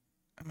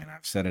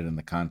 I've said it in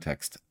the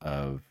context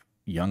of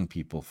young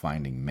people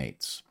finding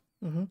mates.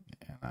 Mm-hmm.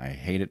 And I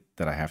hate it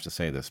that I have to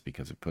say this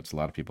because it puts a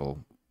lot of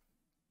people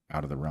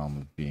out of the realm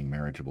of being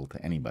marriageable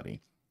to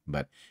anybody.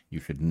 But you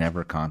should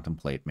never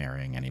contemplate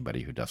marrying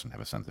anybody who doesn't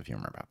have a sense of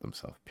humor about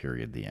themselves,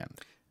 period, the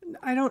end.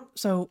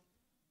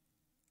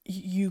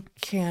 You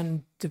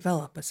can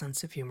develop a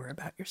sense of humor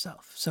about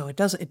yourself. So it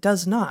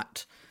does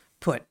not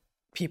put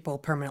people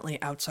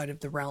permanently outside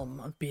of the realm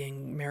of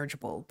being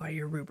marriageable by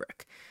your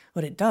rubric.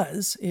 What it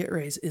does,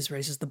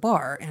 raises the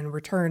bar and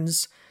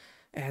returns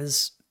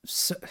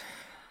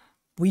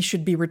we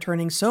should be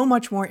returning so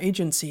much more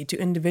agency to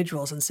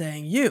individuals and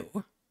saying,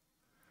 you,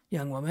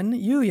 young woman,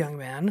 you, young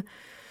man,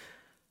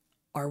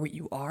 are what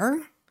you are.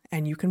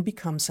 And you can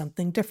become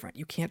something different.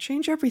 You can't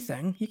change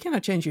everything. You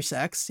cannot change your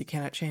sex. You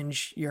cannot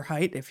change your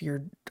height if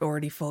you're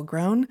already full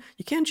grown.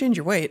 You can change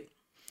your weight.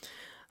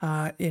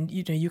 And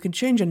you can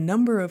change a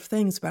number of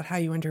things about how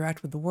you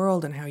interact with the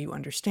world and how you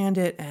understand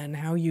it and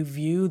how you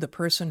view the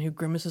person who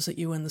grimaces at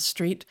you in the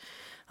street,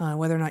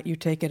 whether or not you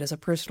take it as a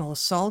personal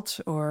assault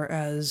or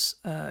as,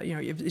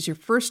 is your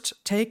first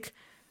take,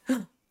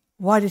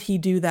 why did he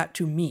do that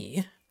to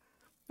me?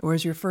 Or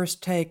is your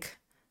first take,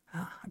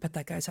 I bet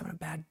that guy's having a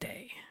bad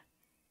day.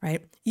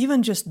 Right?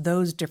 Even just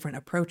those different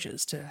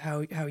approaches to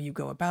how you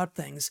go about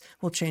things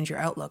will change your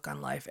outlook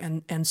on life.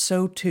 And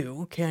so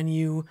too can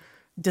you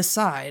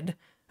decide,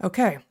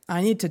 okay,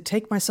 I need to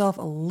take myself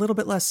a little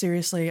bit less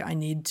seriously. I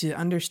need to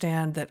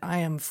understand that I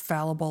am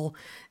fallible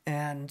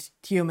and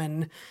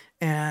human.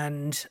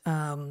 And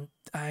I'm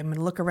going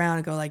to look around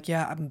and go like,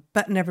 yeah, I'm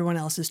betting everyone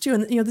else is too.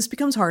 And, this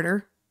becomes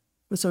harder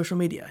with social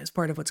media as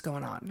part of what's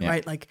going on,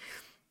 right? Like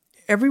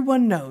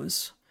everyone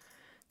knows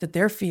that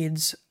their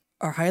feeds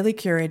are highly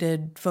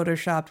curated,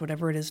 photoshopped,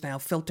 whatever it is now,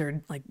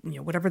 filtered, like,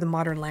 whatever the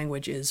modern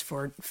language is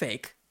for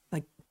fake,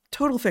 like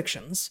total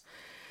fictions.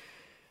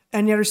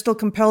 And yet are still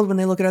compelled when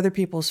they look at other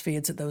people's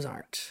feeds that those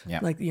aren't. Yeah.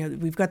 Like,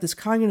 we've got this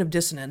cognitive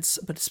dissonance,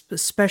 but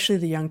especially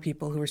the young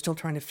people who are still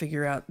trying to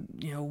figure out,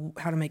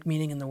 how to make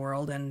meaning in the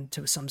world and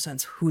to some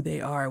sense who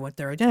they are, what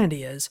their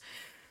identity is.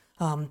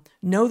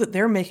 know that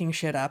they're making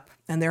shit up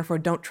and therefore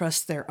don't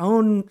trust their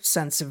own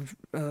sense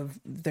of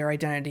their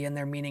identity and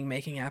their meaning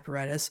making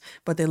apparatus,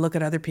 but they look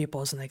at other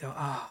people's and they go,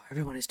 oh,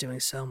 everyone is doing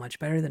so much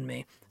better than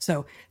me.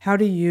 So how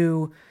do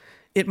you,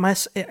 I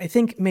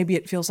think maybe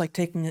it feels like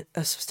taking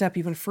a step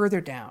even further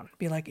down,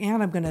 be like,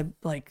 and I'm going to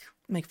like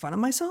make fun of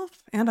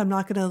myself, and I'm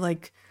not going to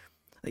like,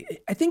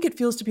 I think it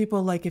feels to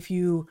people like if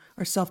you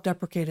are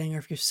self-deprecating or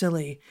if you're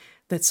silly,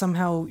 that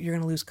somehow you're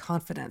going to lose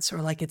confidence,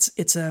 or like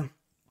it's a,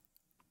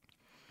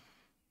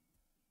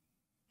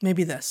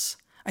 maybe this.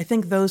 I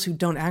think those who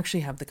don't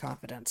actually have the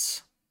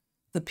confidence,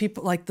 the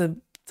people like the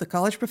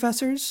college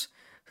professors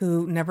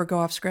who never go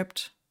off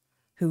script,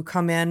 who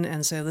come in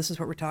and say, this is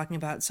what we're talking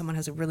about. Someone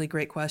has a really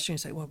great question. You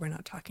say, well, we're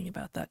not talking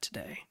about that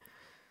today.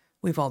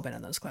 We've all been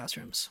in those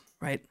classrooms,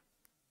 right?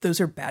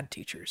 Those are bad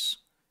teachers,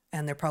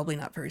 and they're probably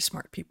not very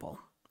smart people,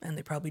 and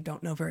they probably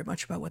don't know very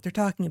much about what they're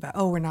talking about.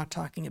 Oh, we're not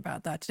talking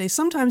about that today.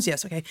 Sometimes,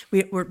 yes, okay,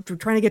 we're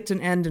trying to get to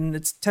an end and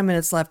it's 10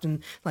 minutes left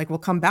and like we'll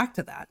come back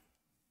to that.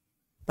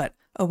 But,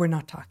 oh, we're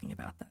not talking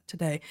about that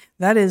today.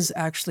 That is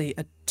actually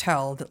a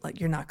tell that like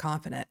you're not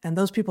confident. And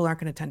those people aren't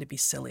going to tend to be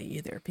silly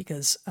either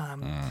because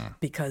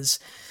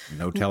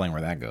no telling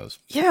where that goes.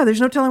 Yeah,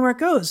 there's no telling where it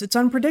goes. It's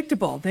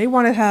unpredictable. They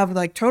want to have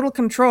like total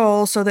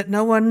control so that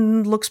no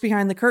one looks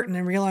behind the curtain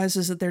and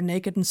realizes that they're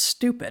naked and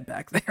stupid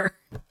back there.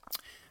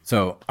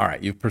 So, all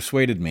right, you've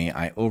persuaded me.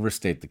 I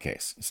overstate the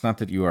case. It's not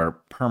that you are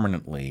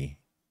permanently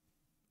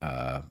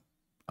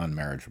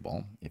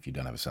unmarriageable if you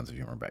don't have a sense of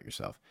humor about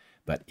yourself.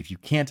 But if you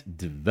can't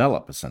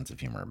develop a sense of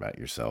humor about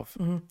yourself,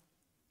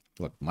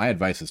 look, my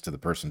advice is to the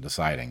person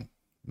deciding,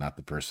 not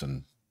the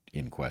person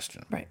in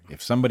question. Right.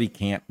 If somebody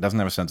doesn't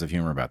have a sense of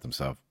humor about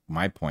themselves,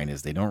 my point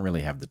is they don't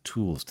really have the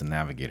tools to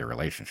navigate a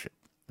relationship,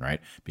 right?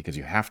 Because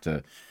you have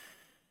to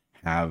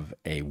have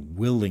a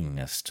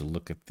willingness to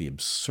look at the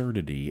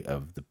absurdity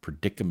of the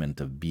predicament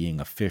of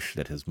being a fish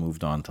that has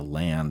moved on to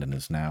land and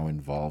is now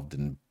involved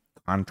in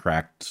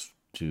contracts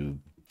to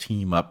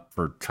team up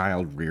for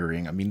child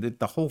rearing. I mean,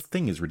 the whole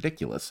thing is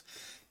ridiculous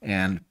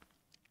and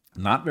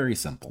not very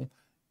simple.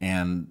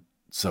 And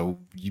so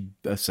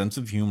a sense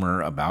of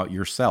humor about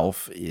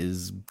yourself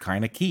is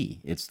kind of key.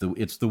 It's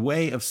the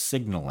way of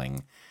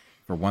signaling,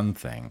 for one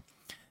thing,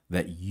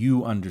 that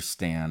you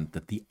understand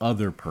that the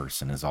other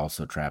person is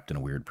also trapped in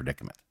a weird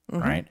predicament,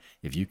 right?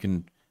 If you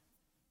can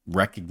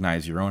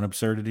recognize your own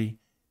absurdity,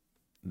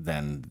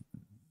 then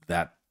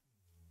that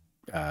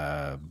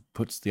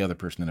puts the other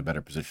person in a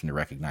better position to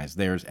recognize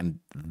theirs, and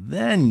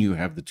then you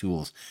have the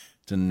tools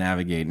to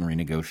navigate and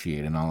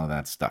renegotiate and all of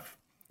that stuff.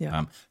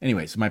 Yeah.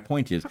 Anyway, so my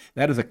point is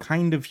that is a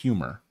kind of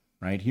humor,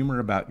 right? Humor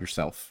about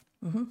yourself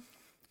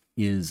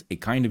is a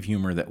kind of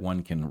humor that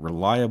one can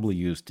reliably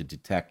use to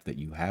detect that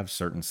you have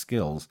certain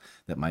skills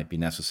that might be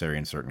necessary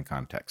in certain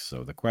contexts.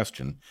 So the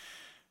question,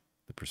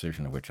 the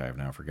precision of which I have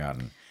now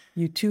forgotten.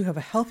 You too have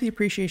a healthy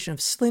appreciation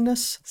of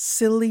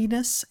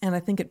silliness, and I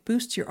think it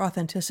boosts your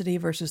authenticity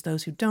versus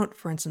those who don't.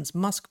 For instance,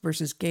 Musk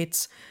versus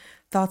Gates.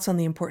 Thoughts on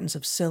the importance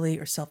of silly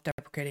or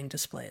self-deprecating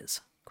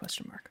displays? ?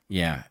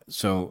 Yeah.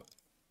 So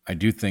I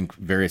do think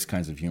various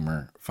kinds of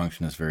humor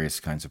function as various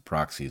kinds of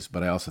proxies,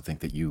 but I also think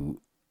that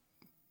you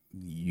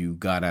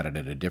got at it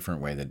in a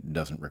different way that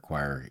doesn't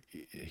require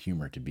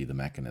humor to be the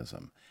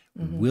mechanism.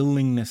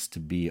 Willingness to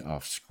be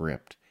off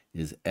script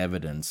is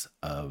evidence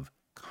of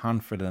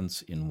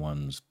confidence in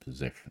one's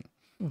position.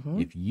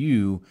 If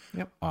you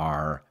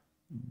are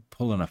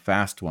pulling a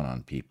fast one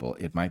on people,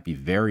 it might be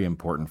very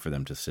important for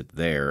them to sit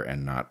there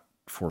and not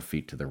 4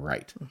 feet to the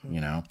right, you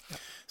know?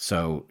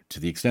 So to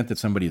the extent that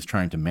somebody is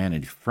trying to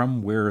manage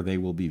from where they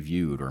will be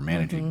viewed or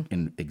managing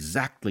in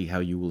exactly how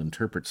you will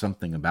interpret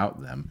something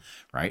about them,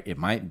 right? It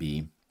might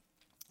be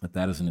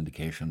that is an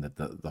indication that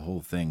the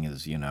whole thing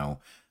is,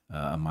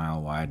 a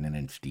mile wide and an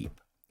inch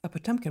deep. A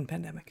Potemkin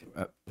pandemic.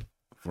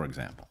 For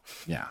example.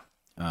 Yeah.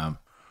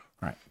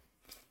 Right.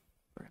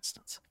 For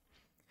instance.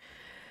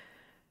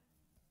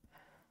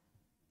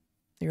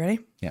 You ready?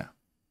 Yeah.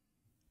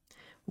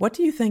 What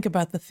do you think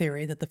about the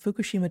theory that the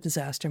Fukushima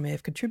disaster may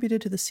have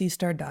contributed to the sea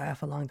star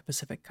die-off along the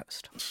Pacific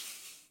coast?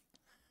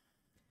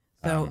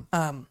 So,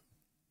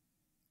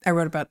 I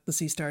wrote about the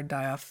sea star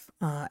die-off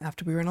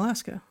after we were in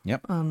Alaska.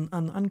 Yep. On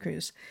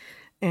uncruise,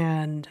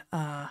 and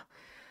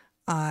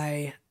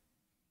I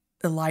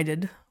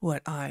elided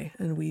what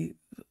we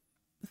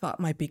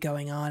thought might be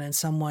going on, and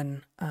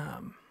someone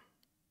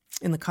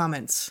in the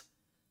comments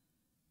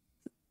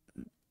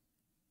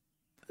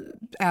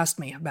asked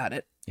me about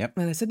it. Yep.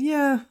 And I said,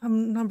 yeah,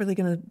 I'm not really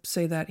going to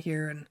say that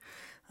here. And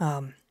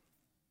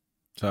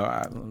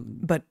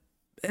but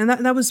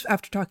that was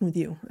after talking with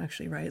you,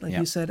 actually, right? Like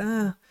you said,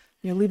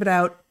 leave it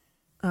out.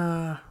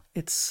 I've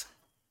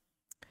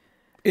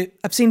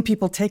seen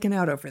people taken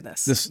out over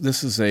this.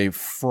 This is a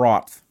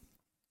fraught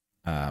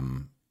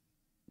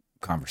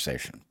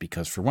conversation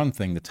because, for one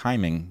thing, the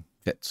timing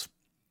fits.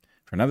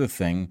 For another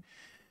thing,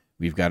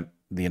 we've got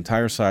the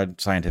entire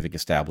scientific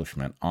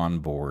establishment on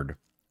board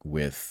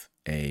with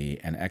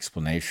an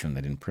explanation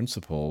that in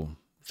principle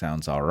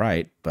sounds all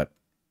right, but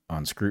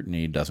on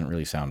scrutiny doesn't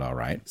really sound all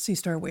right. Sea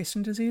star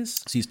wasting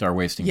disease. Sea star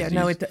wasting Yeah, disease.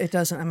 no, it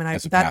doesn't. I mean,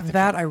 as a pathogen.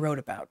 that I wrote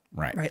about.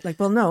 Right. Right. Like,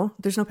 well, no,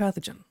 there's no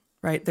pathogen.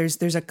 Right.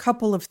 There's a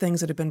couple of things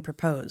that have been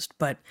proposed,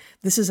 but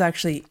this is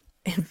actually,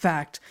 in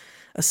fact,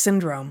 a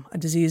syndrome, a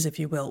disease, if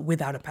you will,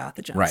 without a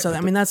pathogen. Right, So, but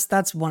I mean,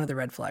 that's one of the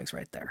red flags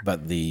right there.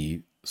 But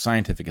the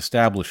scientific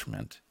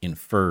establishment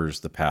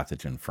infers the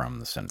pathogen from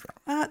the syndrome.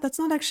 That's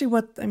not actually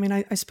what, I mean,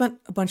 I spent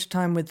a bunch of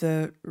time with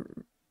the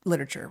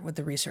literature, with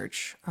the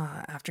research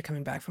after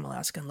coming back from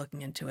Alaska and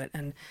looking into it.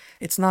 And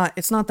it's not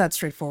that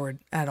straightforward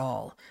at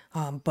all.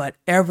 But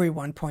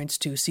everyone points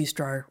to sea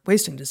star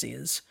wasting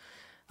disease.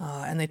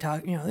 And they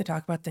talk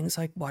about things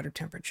like water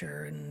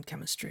temperature and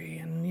chemistry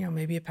and,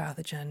 maybe a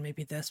pathogen,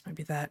 maybe this,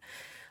 maybe that.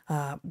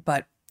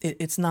 But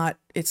it's not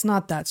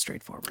that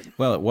straightforward.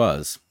 Well, it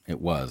was.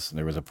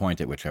 There was a point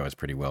at which I was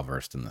pretty well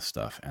versed in this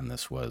stuff, and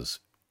this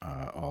was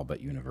all but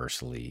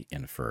universally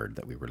inferred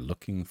that we were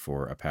looking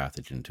for a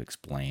pathogen to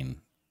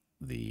explain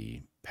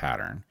the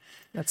pattern.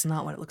 That's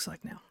not what it looks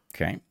like now.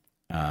 Okay.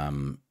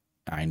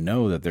 I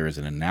know that there is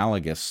an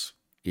analogous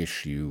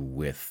issue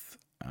with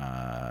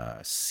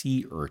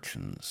sea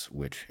urchins,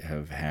 which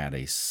have had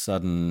a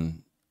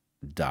sudden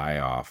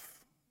die-off.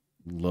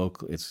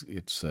 Local, it's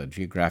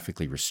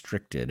geographically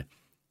restricted,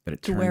 but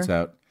it turns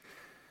out,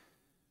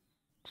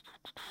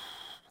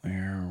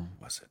 where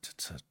was it?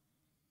 It's a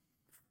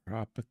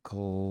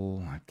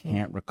tropical. I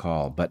can't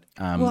recall, but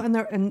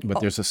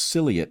there's a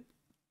ciliate.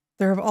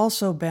 There have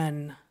also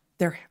been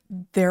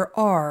there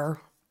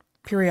are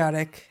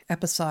periodic,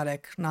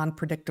 episodic,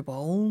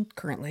 non-predictable,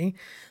 currently,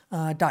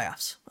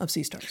 die-offs of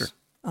sea stars. Sure.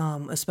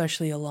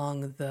 Especially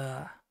along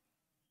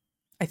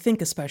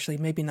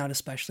maybe not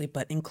especially,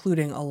 but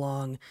including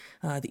along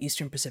the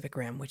Eastern Pacific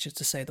Rim, which is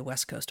to say the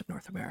west coast of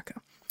North America.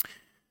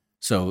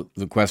 So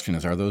the question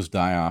is, are those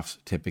die-offs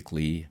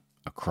typically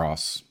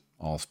across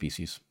all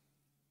species?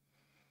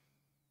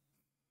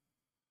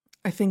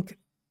 I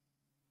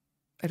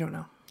don't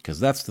know. Because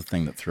that's the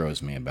thing that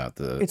throws me about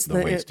the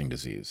wasting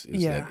disease,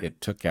 is that it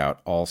took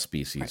out all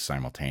species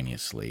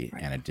simultaneously,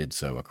 and it did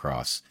so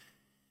across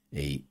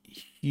a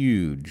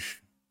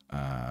huge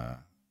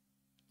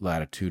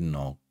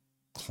latitudinal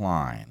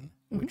climb,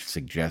 which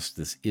suggests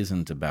this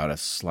isn't about a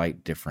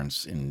slight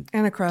difference in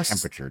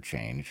temperature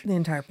change. The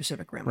entire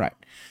Pacific Rim. Right.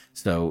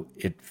 So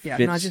it fits.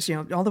 Yeah, not just,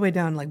 all the way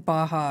down like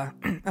Baja,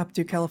 up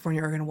to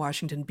California, Oregon,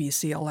 Washington,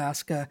 BC,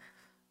 Alaska,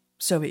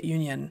 Soviet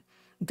Union,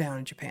 down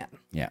in Japan.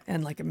 Yeah.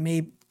 And like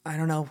I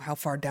don't know how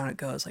far down it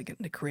goes, like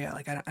into Korea.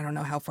 Like I don't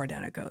know how far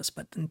down it goes,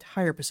 but the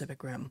entire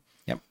Pacific Rim.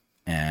 Yep.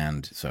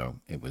 And so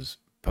it was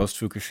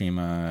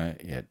post-Fukushima.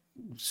 It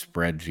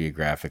spread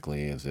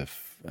geographically as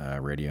if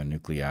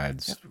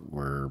radionuclides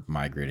were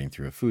migrating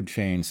through a food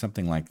chain,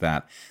 something like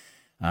that.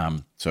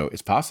 So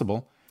it's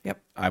possible. Yep.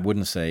 I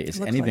wouldn't say it's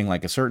anything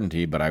like a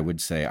certainty, but I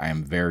would say I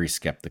am very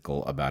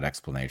skeptical about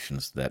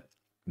explanations that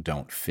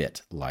don't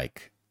fit,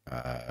 like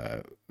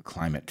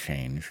climate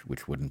change,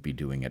 which wouldn't be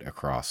doing it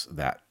across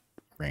that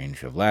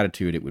range of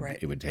latitude.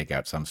 It would take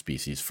out some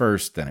species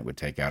first, then it would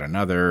take out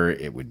another.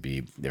 There would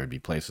be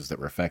places that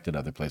were affected,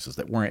 other places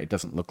that weren't. It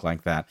doesn't look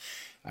like that.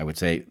 I would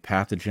say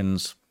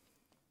pathogens,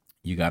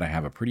 you got to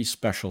have a pretty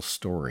special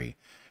story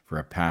for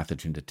a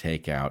pathogen to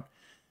take out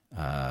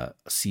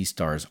sea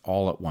stars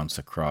all at once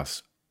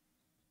across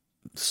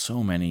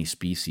so many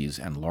species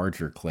and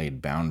larger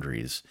clade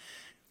boundaries.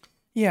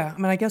 Yeah, I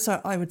mean, I guess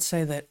I would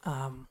say that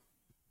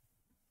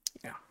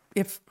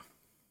if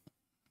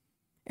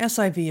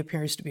SIV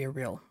appears to be a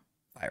real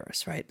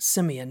virus, right?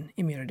 Simian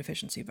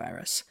immunodeficiency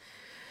virus.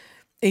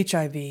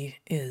 HIV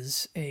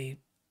is a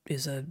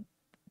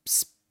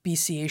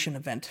speciation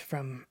event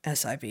from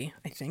SIV,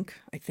 I think.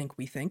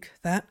 We think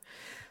that.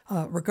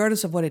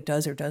 Regardless of what it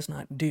does or does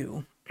not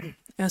do,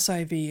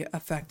 SIV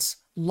affects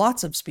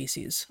lots of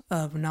species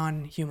of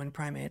non-human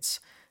primates,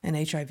 and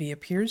HIV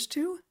appears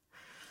to,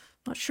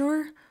 not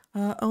sure,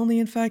 only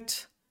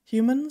infect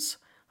humans.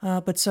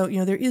 But so,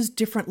 there is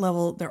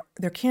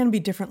there can be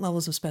different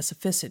levels of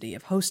specificity,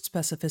 of host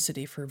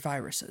specificity for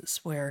viruses,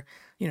 where,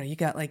 you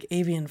got like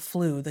avian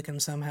flu that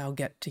can somehow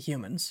get to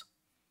humans.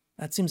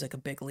 That seems like a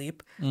big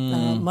leap.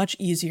 Much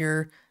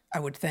easier, I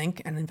would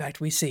think, and in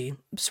fact we see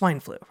swine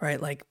flu, right?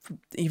 Like,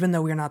 even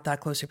though we're not that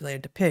closely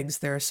related to pigs,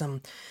 there are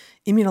some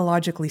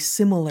immunologically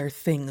similar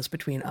things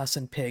between us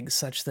and pigs,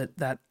 such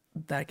that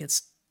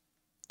gets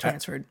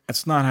transferred.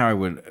 That's not how I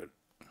would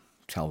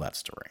tell that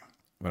story.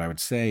 What I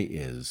would say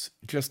is,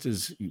 just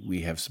as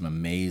we have some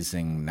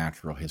amazing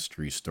natural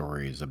history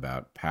stories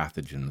about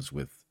pathogens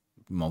with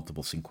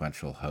multiple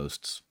sequential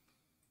hosts,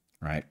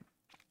 right?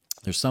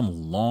 There's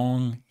some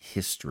long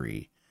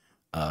history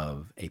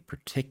of a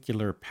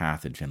particular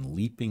pathogen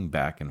leaping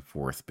back and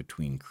forth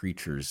between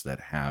creatures that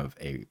have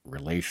a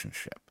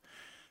relationship,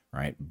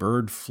 right?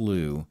 Bird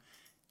flu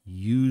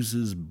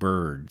uses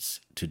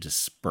birds to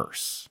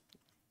disperse,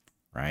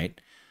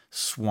 right?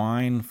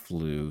 Swine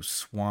flu,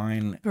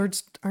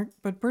 Birds are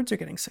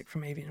getting sick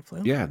from avian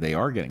flu. Yeah, they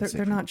are getting sick.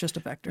 They're not just a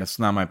vector. That's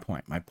not my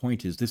point. My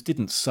point is this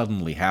didn't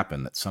suddenly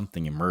happen that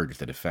something emerged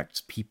that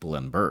affects people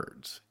and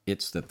birds.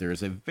 It's that there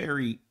is a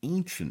very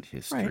ancient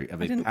history of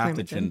a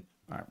pathogen.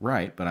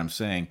 Right, but I'm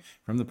saying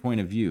from the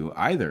point of view,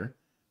 either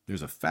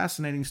there's a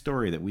fascinating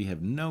story that we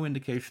have no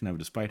indication of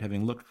despite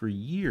having looked for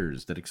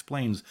years that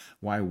explains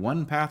why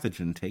one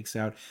pathogen takes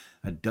out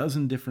a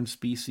dozen different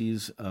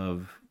species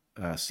of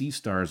sea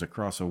stars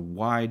across a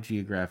wide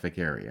geographic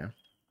area.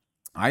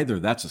 Either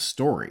that's a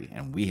story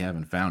and we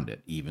haven't found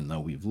it, even though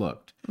we've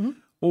looked,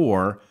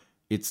 or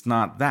it's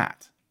not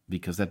that,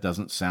 because that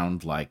doesn't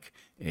sound like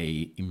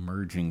a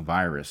emerging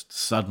virus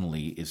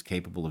suddenly is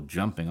capable of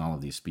jumping all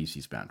of these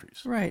species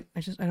boundaries. Right.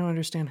 I don't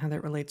understand how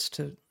that relates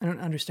to. I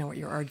don't understand what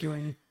you're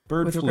arguing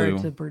Bird flu,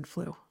 regard to bird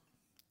flu.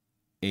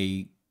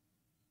 A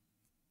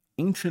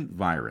ancient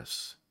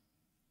virus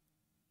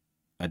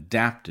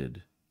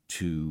adapted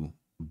to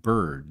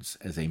birds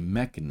as a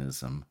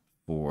mechanism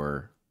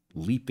for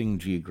leaping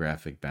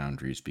geographic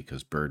boundaries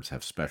because birds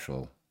have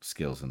special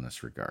skills in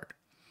this regard.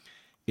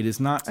 It is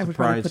not surprising. I would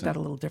probably put that a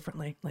little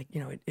differently. Like,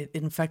 it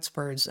infects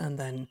birds and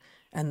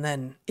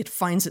then it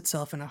finds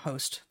itself in a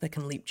host that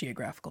can leap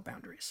geographical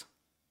boundaries.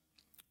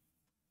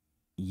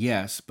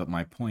 Yes, but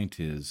my point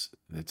is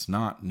it's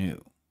not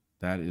new.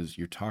 That is,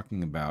 you're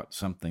talking about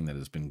something that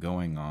has been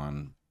going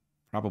on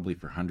probably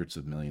for hundreds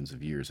of millions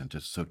of years. And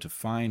to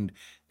find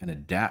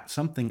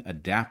something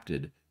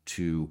adapted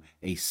to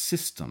a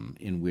system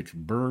in which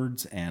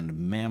birds and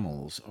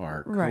mammals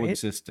are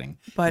coexisting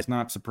is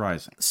not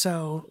surprising.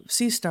 So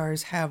sea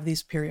stars have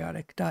these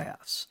periodic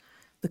die-offs.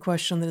 The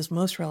question that is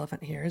most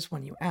relevant here is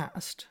one you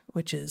asked,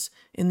 which is,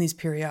 in these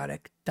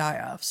periodic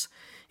die-offs,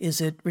 is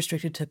it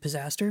restricted to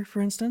Pisaster,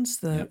 for instance,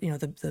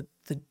 the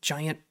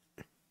giant,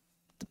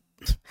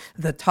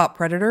 the top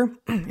predator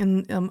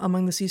in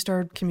among the sea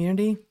star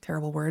community?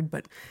 Terrible word,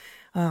 but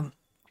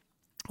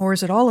or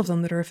is it all of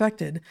them that are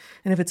affected?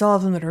 And if it's all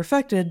of them that are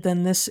affected,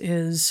 then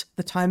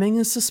the timing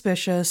is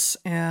suspicious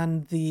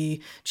and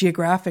the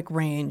geographic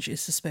range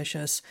is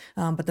suspicious.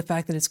 But the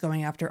fact that it's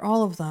going after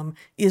all of them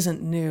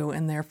isn't new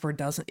and therefore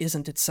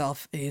isn't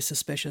itself a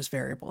suspicious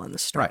variable in the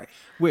story. Right.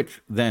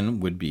 Which then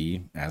would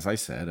be, as I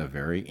said, a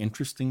very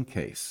interesting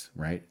case,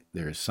 right?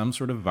 There is some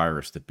sort of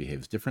virus that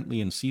behaves differently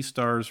in sea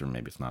stars, or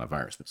maybe it's not a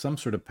virus, but some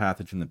sort of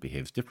pathogen that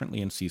behaves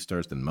differently in sea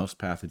stars than most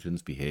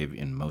pathogens behave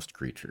in most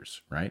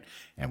creatures, right?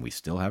 And we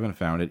still haven't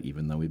found it,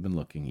 even though we've been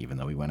looking, even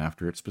though we went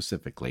after it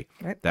specifically.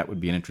 Right. That would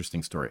be an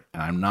interesting story.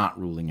 And I'm not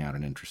ruling out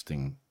an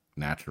interesting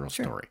natural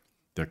story.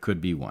 There could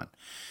be one.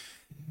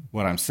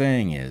 What I'm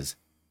saying is,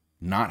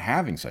 not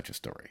having such a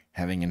story,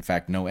 having in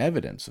fact no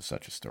evidence of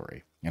such a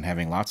story, and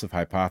having lots of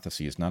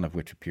hypotheses, none of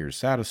which appears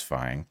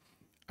satisfying,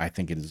 I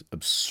think it is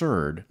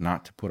absurd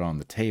not to put on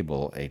the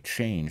table a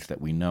change that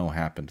we know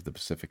happened to the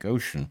Pacific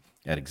Ocean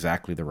at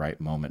exactly the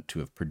right moment to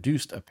have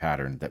produced a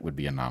pattern that would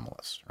be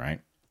anomalous, right?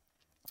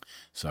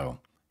 So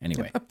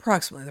anyway,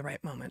 approximately the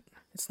right moment.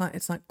 It's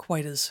not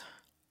quite as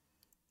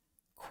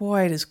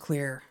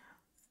clear,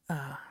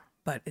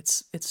 but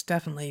it's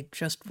definitely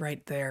just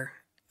right there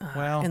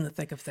in the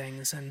thick of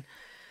things, and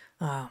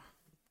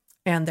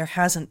there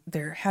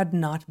had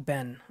not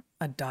been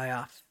a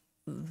die-off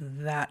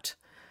that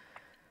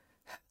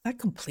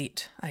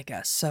complete, I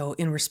guess. So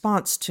in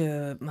response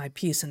to my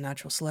piece in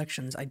Natural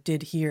Selections, I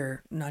did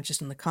hear, not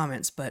just in the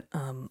comments, but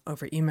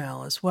over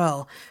email as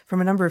well,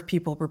 from a number of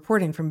people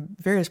reporting from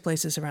various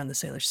places around the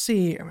Salish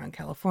Sea, around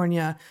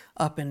California,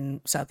 up in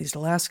Southeast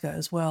Alaska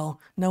as well.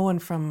 No one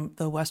from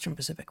the Western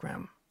Pacific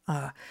Rim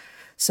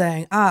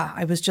saying,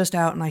 I was just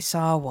out and I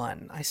saw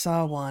one.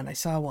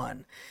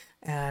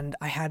 And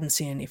I hadn't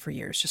seen any for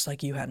years, just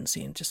like you hadn't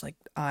seen, just like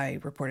I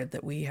reported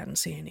that we hadn't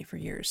seen any for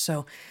years.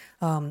 So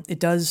it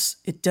does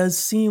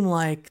seem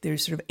like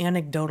there's sort of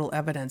anecdotal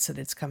evidence that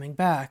it's coming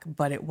back,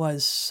 but it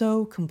was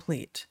so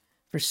complete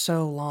for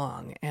so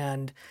long.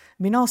 And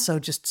I mean, also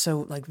just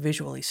so like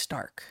visually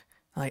stark.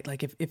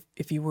 Like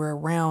if you were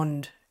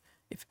around,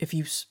 if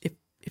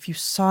you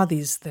saw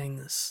these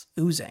things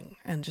oozing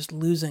and just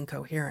losing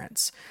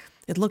coherence,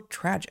 it looked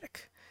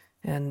tragic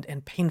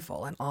and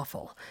painful and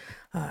awful.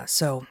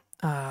 So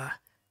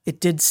it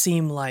did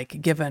seem like,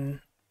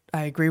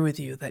 I agree with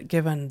you, that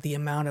given the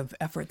amount of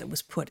effort that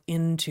was put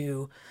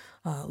into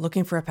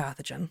looking for a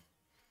pathogen,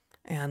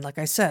 and like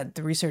I said,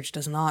 the research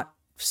does not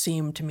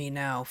seem to me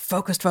now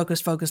focused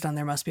on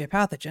there must be a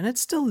pathogen. It's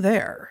still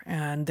there,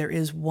 and there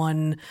is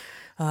one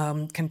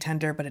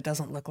contender, but it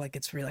doesn't look like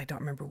it's really, I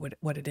don't remember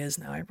what it is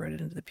now. I wrote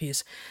it into the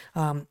piece,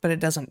 but it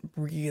doesn't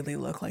really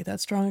look like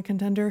that strong a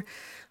contender.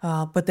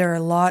 But there are a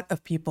lot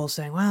of people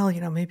saying, well,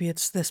 maybe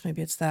it's this,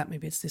 maybe it's that,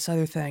 maybe it's this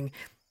other thing.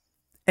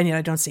 And yet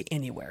I don't see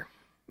anywhere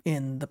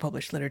in the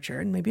published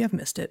literature, and maybe I've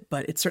missed it,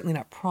 but it's certainly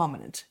not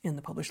prominent in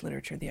the published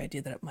literature, the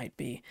idea that it might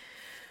be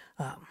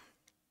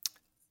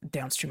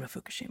downstream of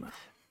Fukushima.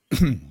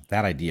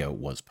 That idea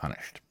was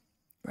punished.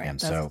 Right. And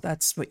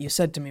that's what you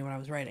said to me when I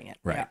was writing it.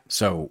 Right. Yeah.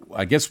 So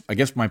I guess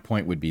my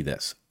point would be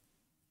this.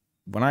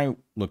 When I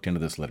looked into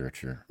this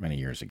literature many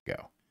years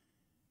ago,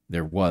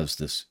 there was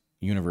this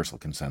universal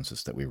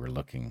consensus that we were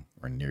looking,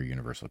 or near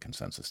universal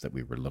consensus that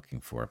we were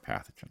looking for a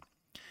pathogen.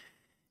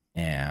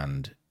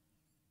 And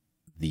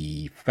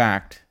the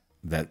fact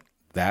that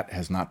that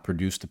has not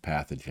produced a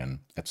pathogen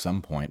at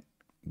some point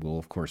will,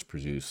 of course,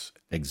 produce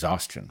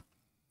exhaustion,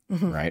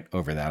 right,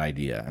 over that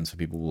idea. And so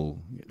people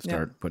will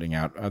start putting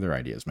out other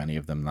ideas, many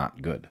of them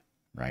not good,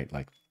 right,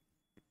 like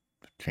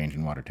change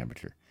in water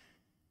temperature.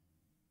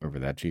 Over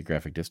that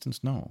geographic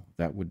distance, no,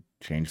 that would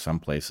change some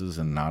places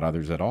and not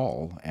others at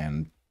all,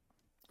 and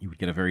you would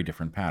get a very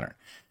different pattern.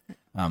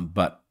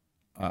 But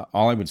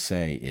all I would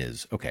say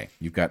is, okay,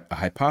 you've got a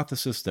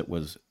hypothesis that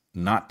was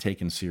not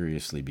taken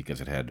seriously because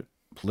it had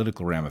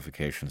political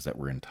ramifications that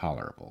were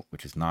intolerable,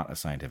 which is not a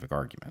scientific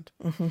argument.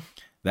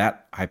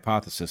 That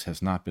hypothesis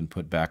has not been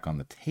put back on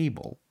the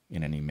table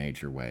in any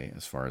major way,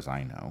 as far as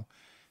I know,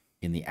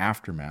 in the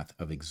aftermath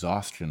of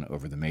exhaustion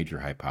over the major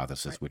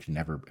hypothesis, which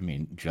never, I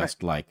mean,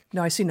 just like...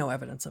 No, I see no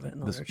evidence of it in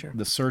the literature.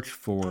 The search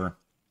for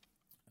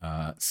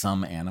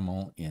some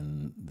animal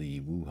in the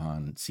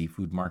Wuhan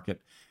seafood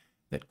market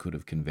that could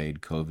have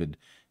conveyed COVID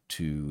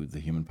to the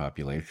human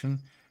population,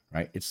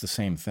 right? It's the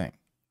same thing,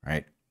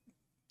 right?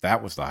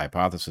 That was the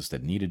hypothesis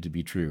that needed to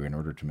be true in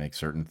order to make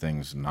certain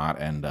things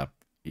not end up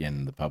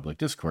in the public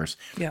discourse.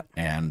 Yep.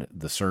 And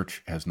the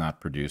search has not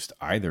produced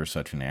either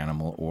such an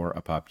animal or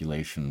a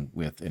population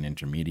with an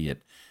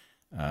intermediate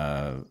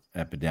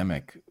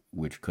epidemic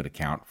which could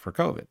account for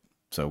COVID.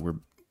 So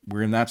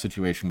we're in that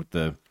situation with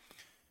the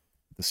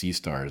sea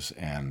stars.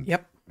 And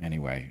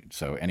anyway,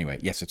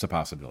 yes, it's a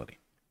possibility.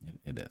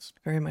 It is.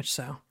 Very much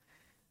so.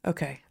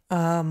 Okay.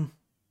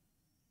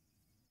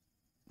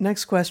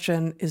 Next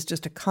question is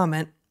just a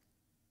comment.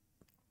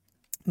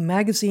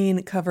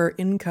 Magazine cover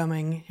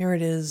incoming. Here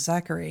it is,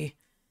 Zachary.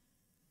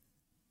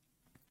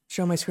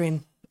 Show my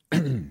screen. I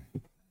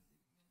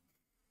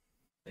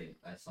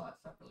saw it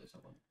separately.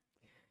 Someone.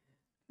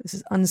 This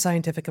is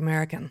Unscientific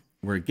American.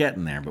 We're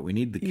getting there, but we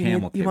need the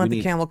camel case. You want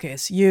the camel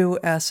case. U,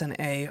 S, and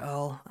A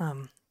all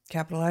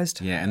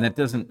capitalized. Yeah, and that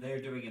doesn't...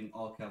 They're doing it in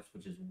all caps,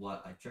 which is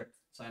what I checked.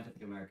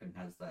 Scientific American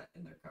has that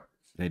in their covers.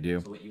 They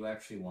do. So what you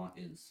actually want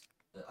is...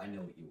 I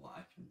know what you want.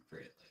 I can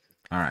create it later.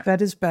 All right.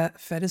 Fed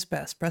is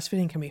best.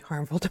 Breastfeeding can be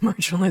harmful to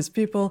marginalized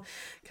people.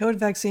 COVID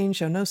vaccines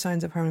show no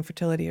signs of harming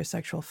fertility or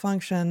sexual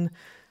function.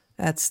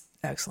 That's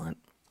excellent.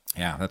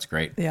 Yeah, that's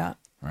great. Yeah.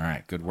 All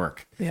right. Good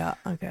work. Yeah.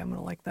 Okay. I'm going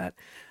to like that.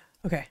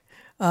 Okay.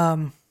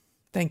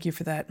 Thank you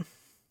for that.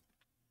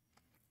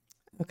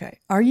 Okay.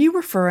 Are you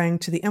referring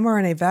to the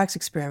mRNA vax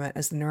experiment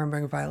as the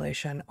Nuremberg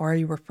violation, or are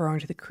you referring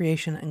to the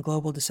creation and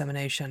global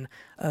dissemination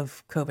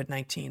of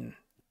COVID-19?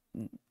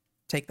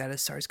 Take that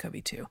as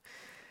SARS-CoV-2.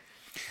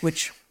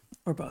 Which,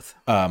 or both?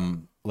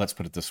 Let's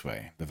put it this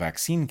way. The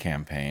vaccine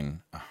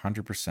campaign,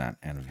 100%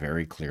 and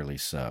very clearly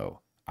so.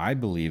 I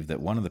believe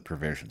that one of the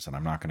provisions, and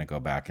I'm not going to go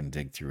back and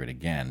dig through it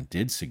again,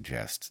 did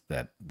suggest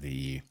that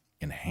the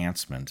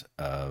enhancement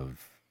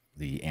of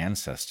the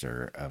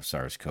ancestor of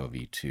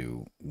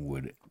SARS-CoV-2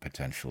 would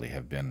potentially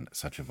have been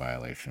such a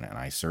violation. And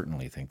I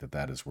certainly think that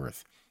that is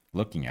worth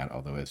looking at.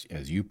 Although,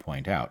 as you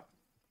point out,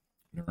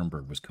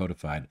 Nuremberg was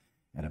codified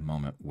at a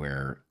moment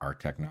where our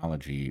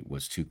technology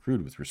was too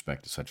crude with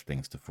respect to such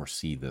things to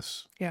foresee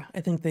this. Yeah,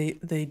 I think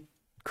they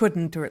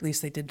couldn't, or at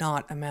least they did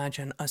not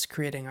imagine us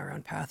creating our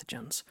own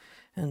pathogens.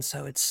 And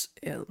so it's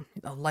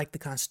like the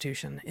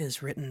Constitution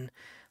is written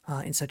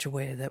in such a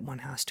way that one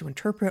has to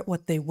interpret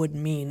what they would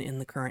mean in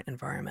the current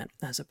environment,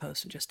 as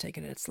opposed to just take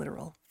it at its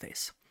literal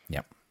face.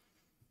 Yep.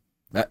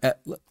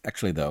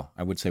 Actually, though,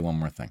 I would say one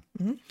more thing.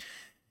 Mm-hmm.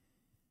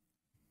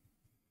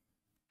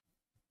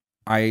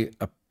 I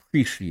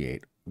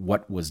appreciate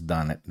what was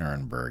done at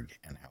Nuremberg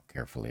and how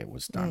carefully it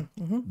was done.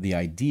 Mm-hmm. The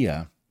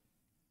idea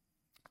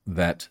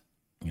that,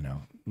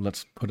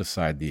 let's put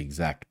aside the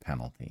exact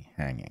penalty,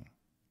 hanging.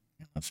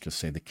 Let's just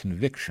say the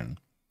conviction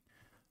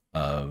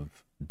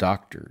of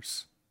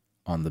doctors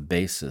on the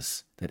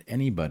basis that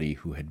anybody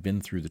who had been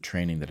through the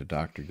training that a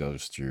doctor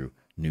goes through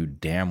knew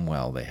damn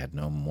well they had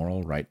no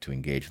moral right to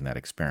engage in that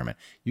experiment.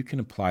 You can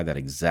apply that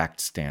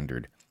exact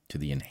standard to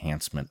the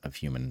enhancement of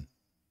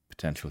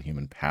potential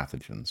human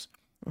pathogens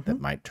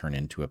that might turn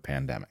into a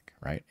pandemic,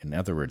 right? In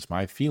other words,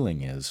 my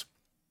feeling is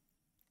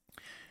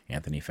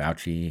Anthony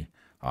Fauci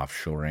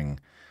offshoring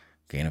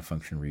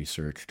gain-of-function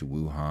research to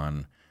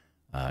Wuhan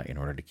in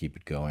order to keep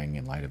it going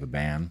in light of a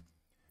ban.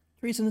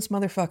 Treasonous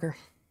motherfucker.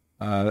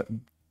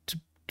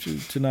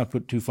 To not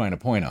put too fine a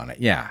point on it,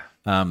 yeah.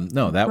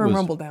 No, that We're was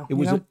rumbled now,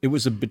 it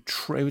was a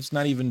betrayal. It's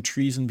not even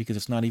treason because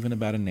it's not even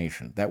about a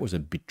nation. That was a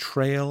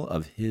betrayal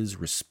of his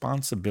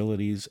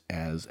responsibilities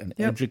as an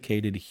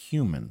educated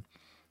human.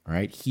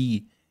 Right?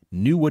 He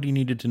knew what he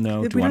needed to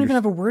know. We don't even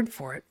have a word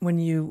for it when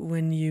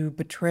you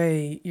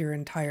betray your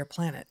entire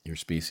planet. Your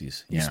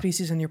species. Your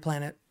species and your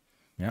planet.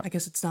 Yeah. I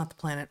guess it's not the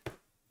planet,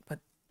 but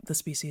the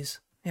species.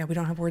 Yeah, we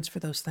don't have words for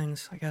those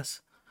things, I guess.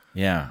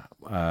 Yeah.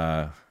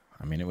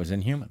 It was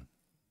inhuman.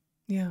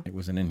 Yeah. It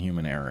was an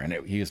inhuman error.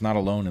 And he is not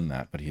alone in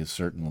that, but he is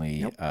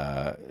certainly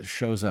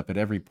shows up at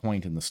every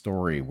point in the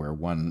story where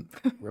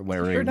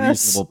a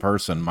reasonable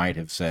person might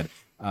have said,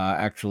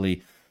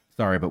 actually,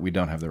 Sorry, but we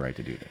don't have the right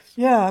to do this.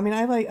 Yeah, I mean,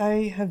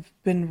 I have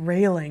been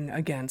railing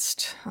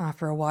against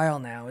for a while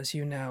now, as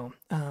you know,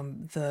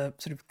 the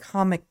sort of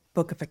comic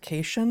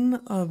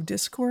bookification of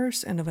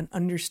discourse and of an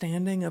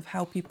understanding of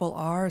how people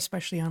are,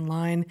 especially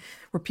online,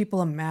 where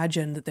people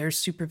imagine that there's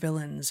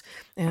supervillains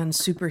and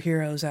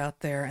superheroes out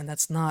there, and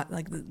that's not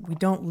like we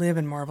don't live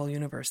in Marvel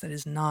Universe. That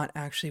is not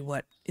actually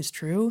what is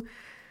true.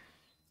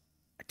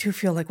 I do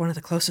feel like one of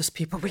the closest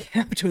people we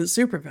have to a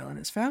supervillain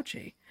is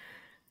Fauci.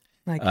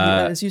 Like,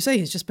 as you say,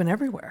 he's just been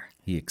everywhere.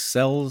 He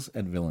excels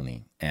at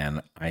villainy.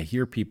 And I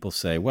hear people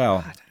say,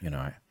 well,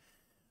 I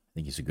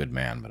think he's a good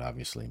man, but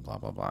obviously blah,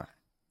 blah, blah.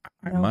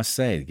 I must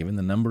say, given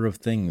the number of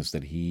things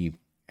that he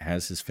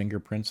has his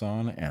fingerprints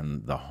on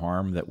and the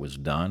harm that was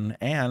done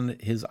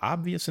and his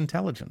obvious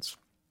intelligence,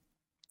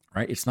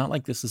 right? It's not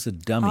like this is a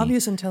dummy.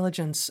 Obvious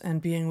intelligence and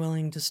being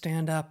willing to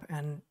stand up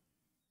and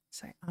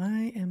say,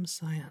 I am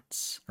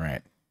science.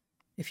 Right.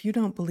 If you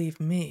don't believe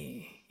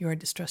me, you are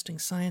distrusting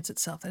science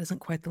itself. That isn't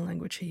quite the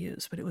language he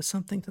used, but it was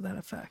something to that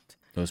effect.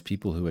 Those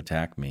people who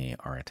attack me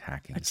are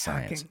attacking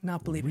science.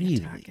 Not believing, really?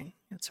 attacking.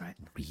 That's right.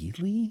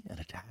 Really? An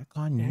attack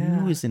on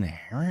you is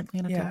inherently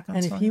an attack on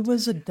science? And if he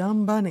was a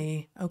dumb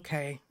bunny,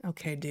 okay,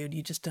 dude,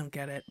 you just don't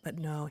get it. But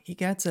no, he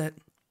gets it.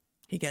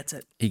 He gets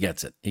it. He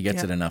gets it. He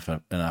gets it enough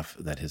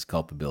that his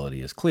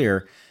culpability is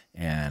clear.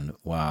 And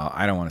while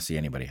I don't want to see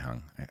anybody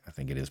hung, I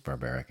think it is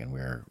barbaric, and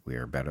we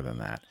are better than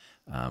that.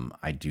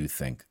 I do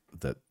think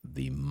that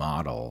the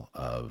model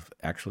of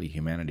actually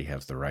humanity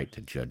has the right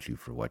to judge you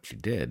for what you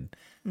did,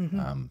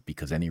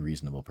 because any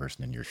reasonable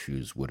person in your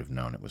shoes would have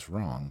known it was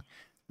wrong.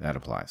 That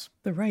applies.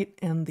 The right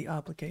and the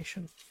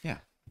obligation. Yeah.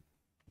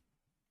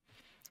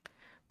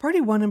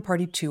 Party 1 and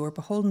Party 2 are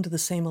beholden to the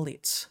same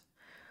elites.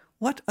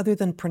 What other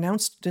than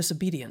pronounced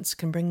disobedience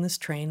can bring this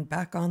train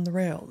back on the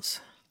rails?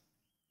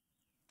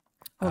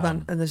 Hold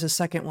on. And there's a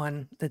second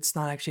one that's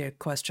not actually a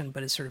question,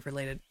 but is sort of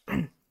related.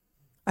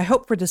 I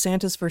hope for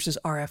DeSantis versus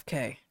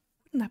RFK.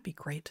 Wouldn't that be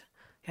great?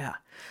 Yeah.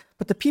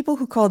 But the people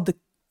who called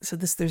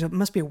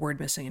must be a word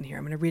missing in here.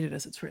 I'm going to read it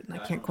as it's written. I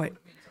can't quite.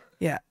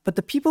 Yeah. But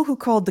the people who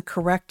called the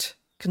correct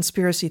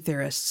conspiracy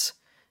theorists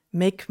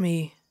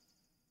maybe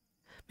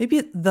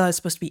the is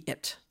supposed to be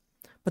it.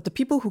 But the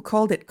people who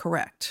called it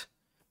correct,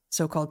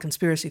 so-called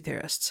conspiracy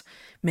theorists,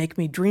 make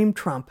me dream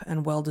Trump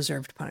and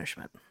well-deserved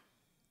punishment.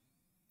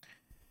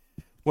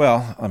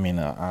 Well, I mean,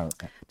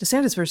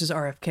 DeSantis versus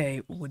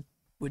RFK would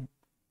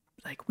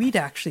we'd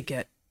actually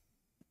get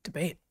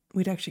debate.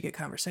 We'd actually get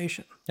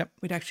conversation. Yep.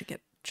 We'd actually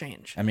get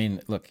change. I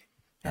mean, look,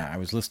 I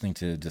was listening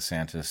to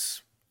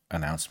DeSantis'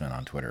 announcement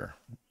on Twitter,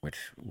 which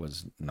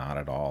was not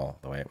at all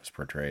the way it was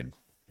portrayed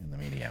in the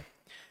media.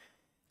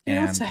 You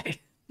don't say.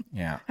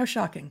 Yeah. How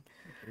shocking.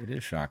 It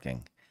is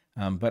shocking.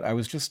 But I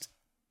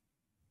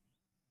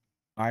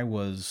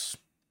was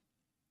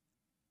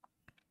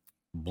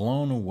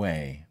blown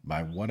away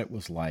by what it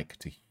was like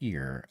to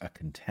hear a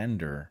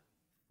contender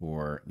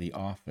for the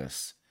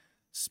office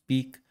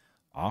speak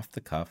off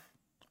the cuff,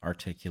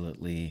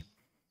 articulately,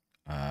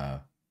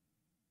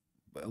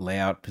 lay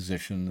out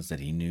positions that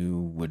he knew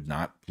would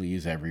not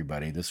please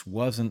everybody. This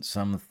wasn't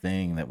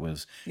something that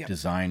was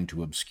designed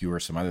to obscure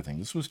some other thing.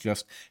 This was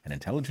just an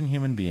intelligent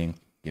human being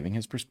giving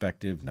his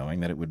perspective, knowing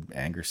that it would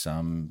anger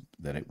some,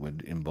 that it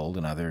would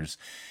embolden others.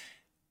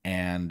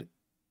 And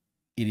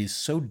it is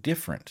so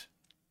different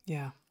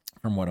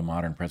from what a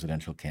modern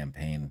presidential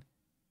campaign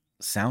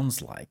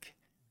sounds like.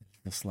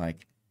 It's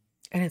like,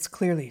 and it's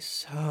clearly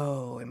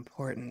so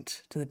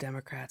important to the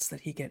Democrats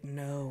that he get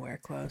nowhere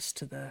close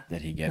to the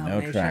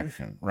no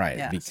traction, right?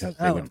 Yeah, because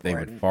they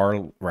would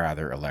far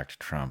rather elect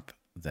Trump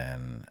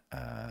than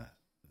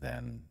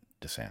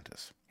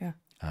DeSantis. Yeah,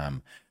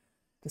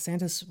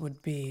 DeSantis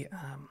would be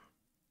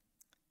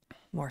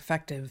more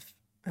effective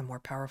and more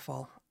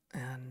powerful,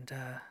 and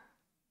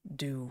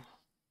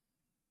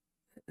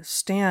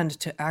stand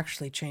to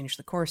actually change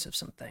the course of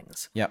some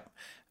things. Yep,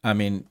 I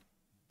mean,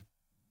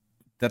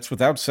 that's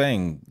without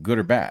saying good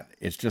or bad.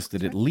 It's just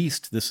that at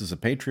least this is a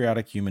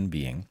patriotic human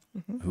being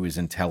who is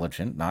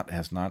intelligent,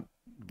 has not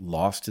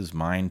lost his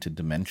mind to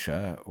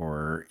dementia,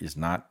 or is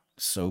not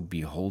so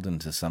beholden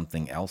to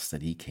something else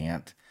that he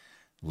can't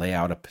lay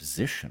out a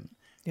position,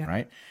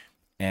 right?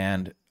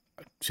 And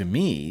to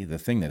me, the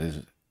thing that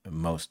is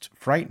most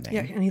frightening.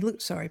 Yeah, and he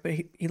looks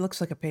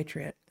like a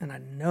patriot, and I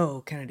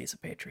know Kennedy's a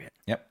patriot.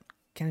 Yep.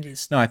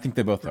 Kennedy's. No, I think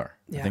they both are.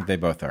 Yeah. I think they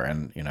both are.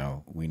 And,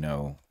 we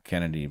know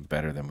Kennedy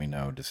better than we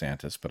know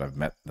DeSantis, but I've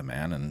met the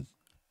man, and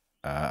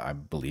I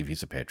believe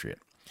he's a patriot.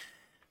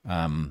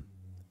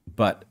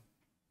 But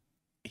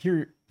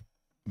here,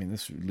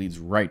 this leads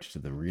right to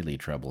the really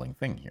troubling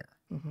thing here,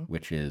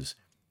 which is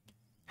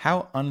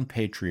how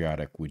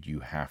unpatriotic would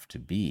you have to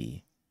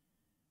be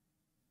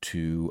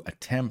to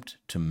attempt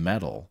to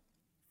meddle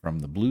from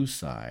the blue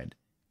side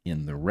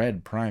in the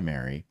red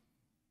primary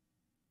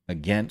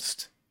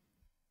against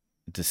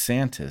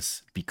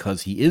DeSantis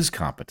because he is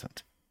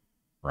competent,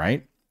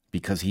 right?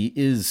 Because he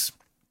is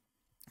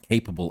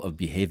capable of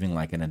behaving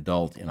like an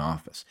adult in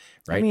office,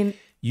 right? I mean,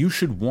 you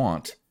should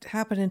want... It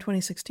happened in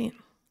 2016.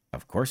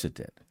 Of course it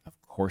did.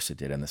 Of course it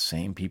did. And the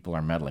same people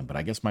are meddling. But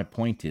I guess my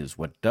point is,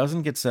 what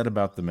doesn't get said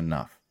about them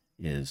enough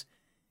is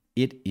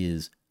it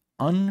is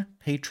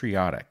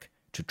unpatriotic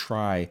to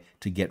try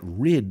to get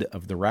rid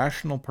of the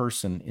rational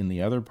person in the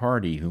other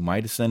party who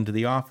might ascend to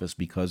the office,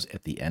 because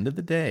at the end of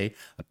the day,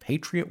 a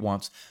patriot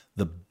wants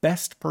the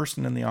best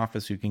person in the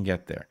office who can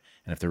get there.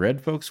 And if the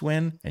red folks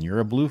win and you're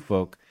a blue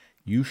folk,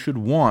 you should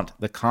want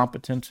the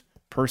competent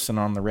person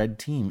on the red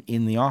team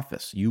in the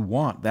office. You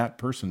want that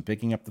person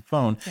picking up the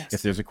phone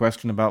if there's a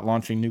question about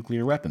launching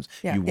nuclear weapons.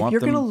 Yeah, you want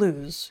if you're going to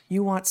lose,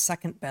 you want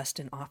second best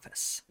in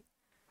office.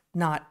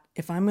 Not,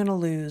 if I'm going to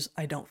lose,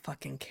 I don't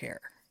fucking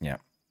care. Yeah.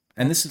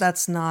 And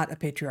that's not a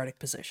patriotic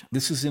position.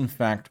 This is, in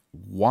fact,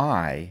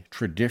 why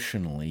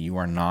traditionally you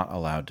are not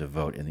allowed to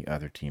vote in the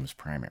other team's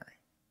primary.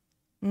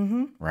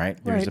 Mm-hmm. Right?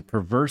 There's a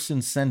perverse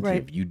incentive.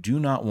 Right. You do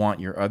not want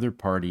your other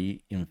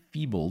party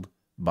enfeebled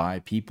by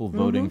people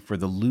voting for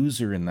the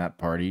loser in that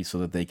party so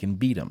that they can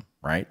beat them.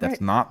 Right?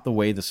 That's not the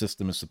way the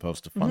system is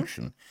supposed to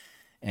function.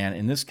 And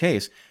in this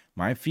case,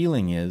 my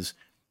feeling is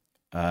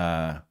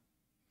Kennedy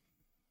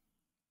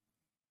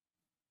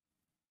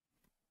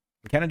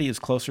is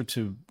closer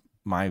to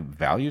my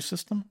value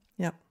system.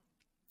 Yep.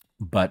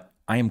 But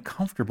I am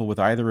comfortable with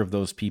either of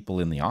those people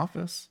in the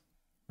office,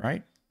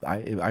 right?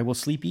 I will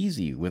sleep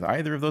easy with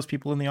either of those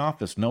people in the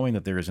office, knowing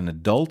that there is an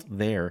adult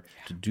there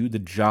to do the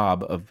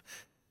job of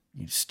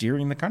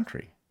steering the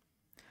country.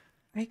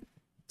 Right.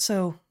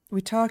 So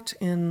we talked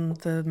in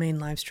the main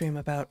live stream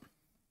about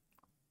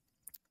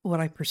what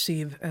I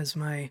perceive as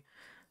my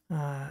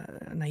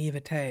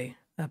naivete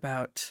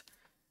about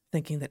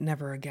thinking that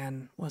never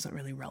again wasn't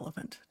really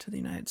relevant to the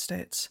United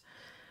States.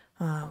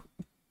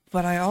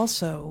 But I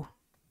also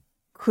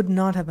could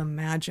not have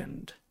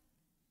imagined,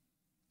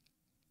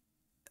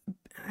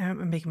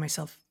 I'm making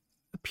myself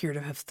appear to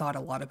have thought a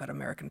lot about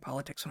American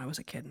politics when I was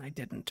a kid, and I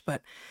didn't.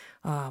 But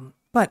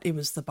it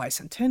was the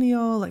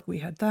bicentennial, like we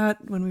had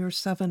that when we were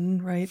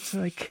 7, right? So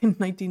like in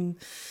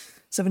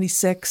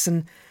 1976,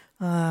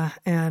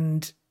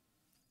 and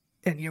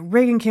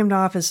Reagan came to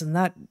office, and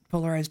that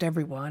polarized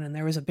everyone. And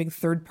there was a big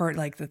third part,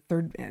 like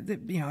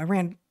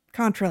Iran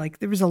Contra, like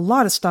there was a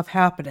lot of stuff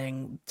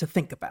happening to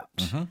think about.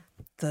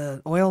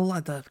 The oil,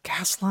 the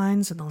gas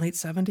lines in the late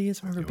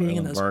 70s. I remember being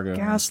in those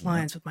gas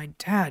lines with my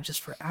dad just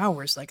for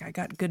hours. Like I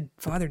got good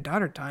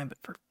father-daughter time, but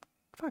for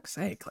fuck's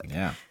sake,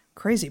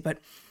 crazy. But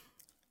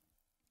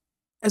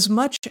as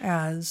much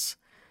as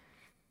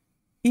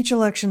each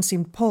election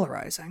seemed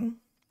polarizing,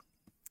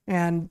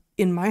 and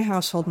in my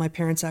household, my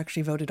parents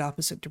actually voted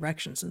opposite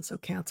directions, and so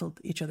canceled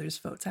each other's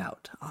votes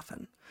out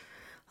often.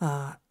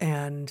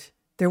 And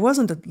there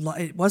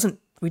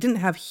we didn't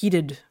have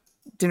heated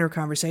dinner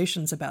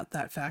conversations about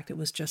that fact. It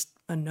was just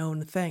a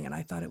known thing, and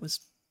I thought it was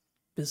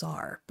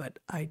bizarre, but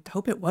I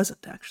hope it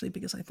wasn't, actually,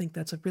 because I think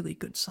that's a really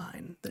good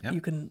sign that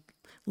you can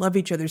love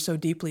each other so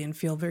deeply and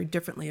feel very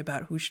differently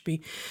about who should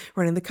be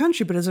running the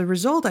country. But as a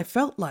result, I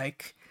felt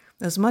like,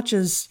 as much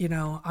as,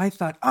 I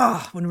thought,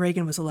 when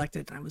Reagan was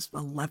elected, and I was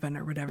 11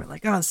 or whatever,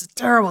 like, this is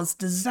terrible, it's a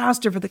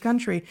disaster for the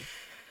country.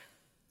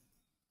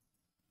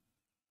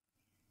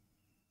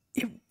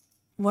 It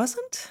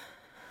wasn't,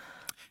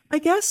 I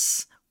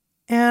guess.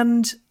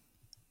 And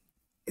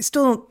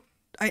still,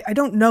 I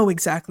don't know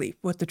exactly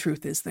what the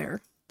truth is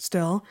there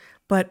still,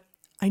 but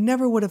I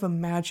never would have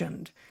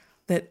imagined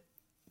that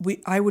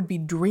I would be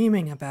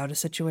dreaming about a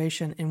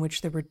situation in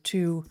which there were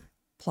two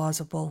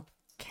plausible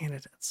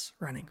candidates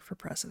running for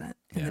president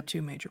in the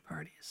two major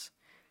parties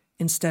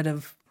instead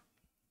of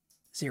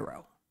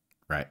 0.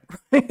 Right.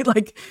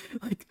 like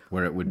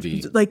where it would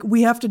be like,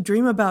 we have to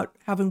dream about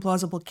having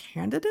plausible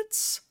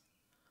candidates.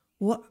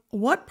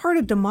 What part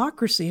of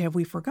democracy have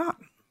we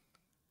forgotten?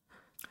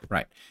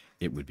 Right.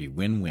 It would be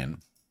win-win.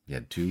 You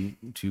had two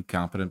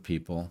competent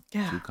people,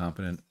 two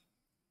competent,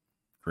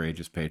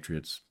 courageous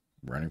patriots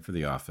running for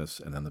the office,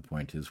 and then the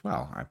point is,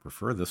 well, I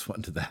prefer this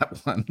one to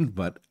that one,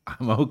 but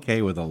I'm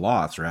okay with a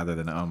loss rather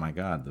than, oh my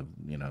God,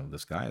 the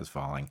sky is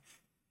falling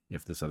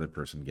if this other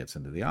person gets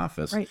into the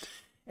office. Right.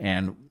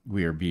 And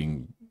we are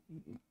being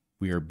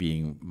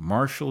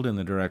marshaled in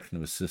the direction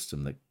of a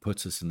system that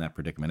puts us in that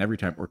predicament every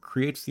time, or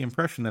creates the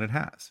impression that it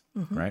has.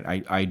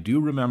 Right. I do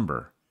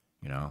remember,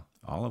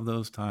 all of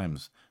those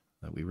times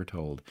that we were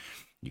told,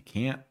 you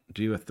can't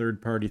do a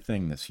third party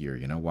thing this year.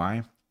 You know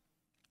why?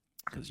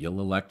 Because you'll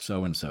elect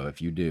so-and-so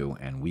if you do,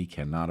 and we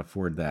cannot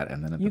afford that.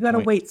 And then you got to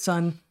wait,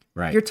 son.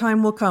 Right. Your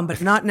time will come,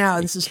 but not now.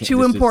 This is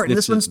too important.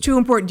 This one's too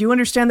important. Do you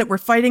understand that we're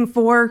fighting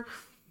for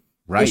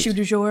issue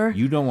du jour?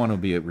 You don't want to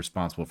be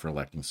responsible for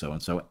electing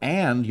so-and-so.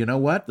 And you know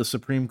what? The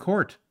Supreme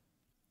Court,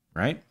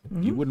 right?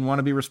 You wouldn't want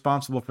to be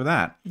responsible for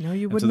that. No,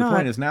 you would not. So not. The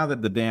point is, now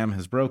that the dam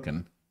has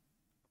broken,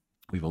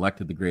 we've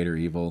elected the greater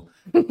evil.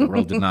 The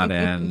world did not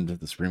end.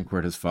 The Supreme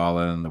Court has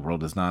fallen. The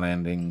world is not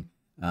ending.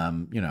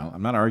 I'm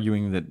not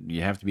arguing that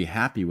you have to be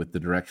happy with the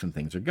direction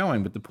things are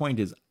going, but the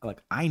point is,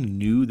 like, I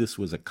knew this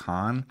was a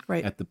con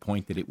at the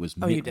point that it was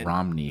Mitt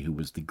Romney who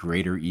was the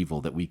greater evil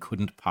that we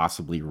couldn't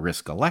possibly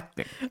risk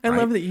electing. I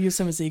love that you use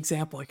him as the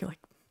example. Like, you're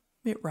like,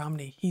 Mitt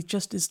Romney, he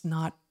just is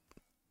not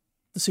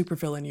the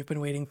supervillain you've been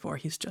waiting for.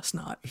 He's just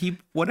not.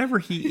 Whatever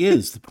he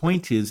is, the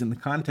point is, in the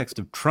context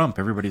of Trump,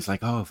 everybody's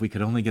like, oh, if we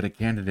could only get a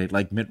candidate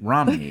like Mitt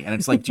Romney. And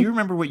it's like, do you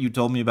remember what you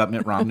told me about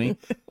Mitt Romney?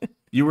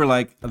 You were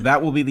like,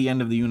 that will be the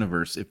end of the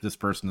universe if this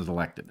person is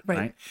elected,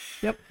 right?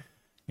 Yep.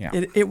 Yeah.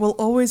 It will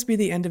always be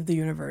the end of the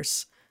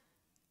universe.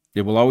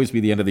 It will always be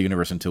the end of the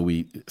universe until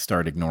we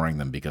start ignoring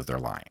them because they're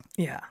lying.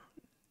 Yeah,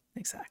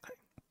 exactly.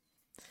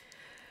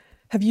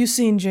 Have you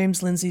seen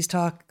James Lindsay's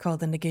talk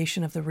called The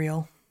Negation of the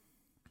Real?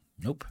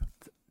 Nope.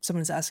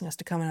 Someone's asking us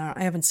to comment on it.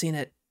 I haven't seen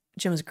it.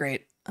 Jim's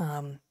great.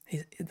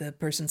 The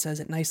person says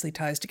it nicely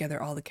ties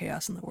together all the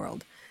chaos in the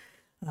world.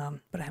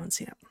 But I haven't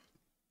seen it.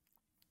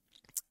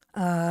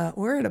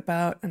 We're at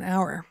about an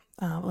hour.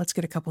 Let's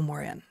get a couple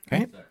more in. Okay.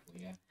 Right?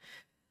 Exactly,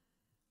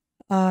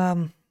 yeah.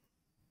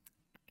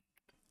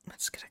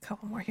 Let's get a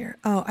couple more here.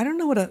 Oh, I don't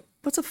know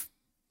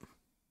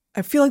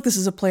I feel like this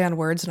is a play on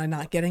words and I'm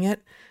not getting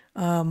it.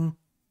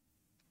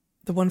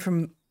 The one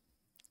from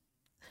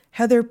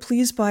Heather,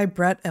 please buy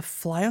Bret a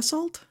fly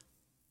assault.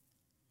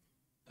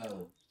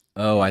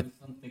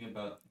 Something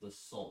about the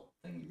salt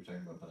thing you were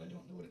talking about, but I don't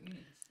know what it means.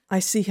 I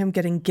see him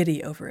getting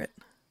giddy over it.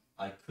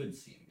 I could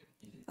see him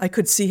getting I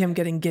could see him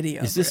getting giddy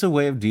over it. Is this a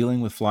way of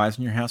dealing with flies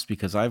in your house?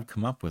 Because I've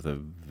come up with a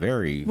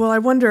very... Well, I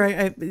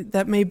wonder,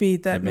 that may be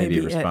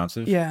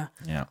responsive? Yeah.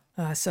 Yeah.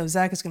 So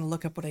Zach is going to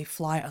look up what a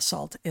fly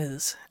assault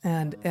is.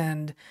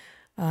 And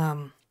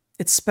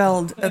it's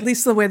spelled, at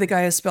least the way the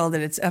guy has spelled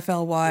it, it's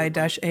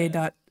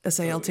FLY-A.SALT.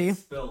 It's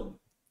spelled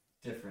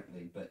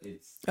differently, but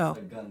it's a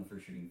gun for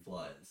shooting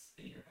flies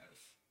in your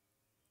house.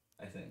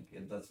 I think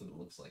that's what it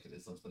looks like. It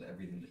is. That's what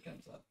everything that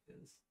comes up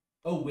is.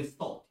 Oh, with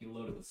salt. You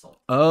load it with salt.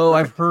 Oh,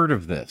 I've heard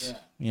of this.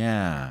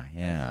 Yeah.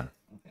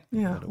 Okay.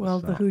 Yeah, well,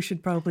 the WHO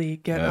should probably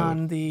get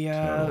on the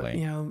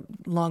totally.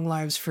 Long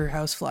Lives for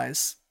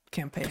Houseflies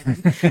campaign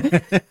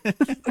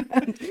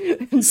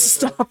and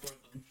stop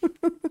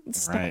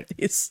Right.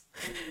 these.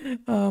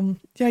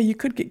 Yeah, you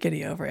could get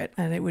giddy over it,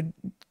 and it would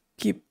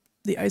keep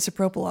the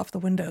isopropyl off the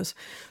windows.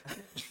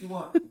 You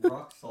want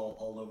rock salt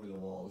all over the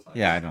walls.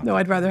 Yeah, I don't. No,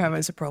 I'd rather have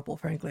isopropyl,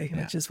 frankly,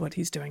 which is what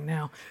he's doing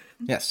now.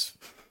 Yes,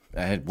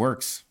 it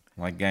works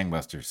like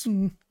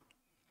gangbusters.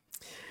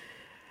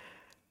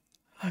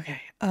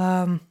 Okay.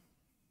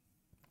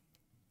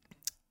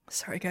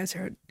 Sorry, guys.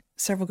 There are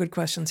several good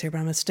questions here, but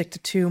I'm going to stick to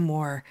two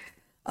more.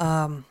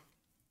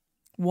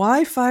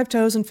 Why 5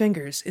 toes and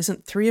fingers?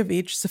 Isn't 3 of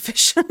each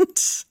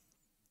sufficient?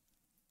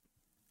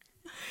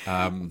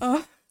 I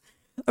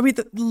mean,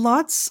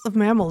 lots of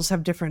mammals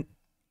have different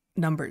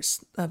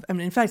numbers.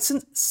 In fact,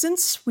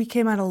 since we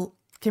came out of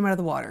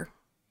the water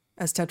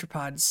as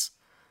tetrapods,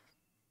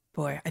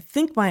 boy, I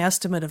think my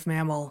estimate of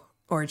mammal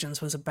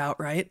origins was about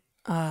right.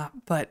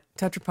 But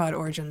tetrapod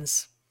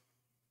origins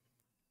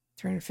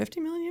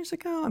 350 million years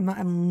ago?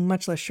 I'm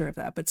much less sure of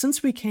that. But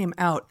since we came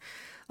out,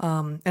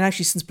 and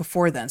actually since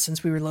before then,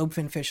 since we were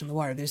lobefin fish in the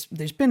water,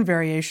 there's been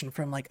variation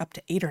from like up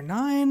to 8 or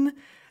 9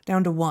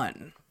 down to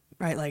 1,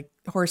 right? Like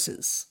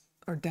horses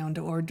are down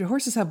to, or do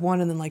horses have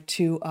 1 and then like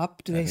 2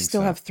 up? Do they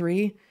still have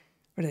 3?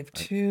 Or do they have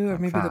 2? Or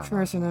maybe the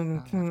first and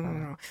then, I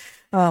don't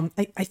know.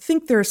 I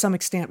think there are some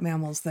extant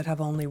mammals that have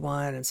only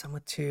 1 and some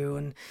with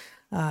 2.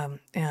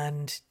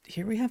 And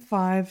here we have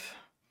 5.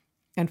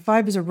 And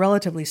 5 is a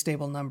relatively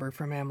stable number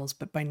for mammals,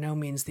 but by no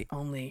means the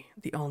only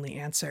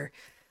answer.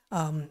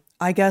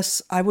 I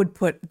guess I would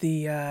put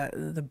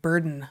the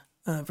burden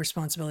of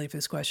responsibility for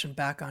this question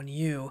back on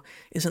you.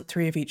 Isn't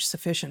 3 of each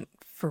sufficient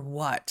for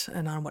what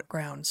and on what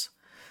grounds?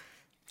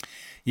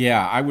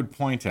 Yeah, I would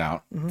point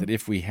out that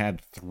if we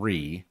had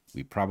 3,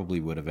 we probably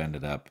would have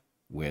ended up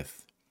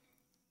with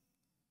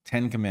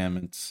 10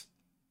 commandments.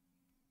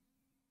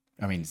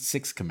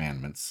 6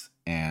 commandments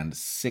and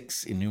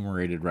 6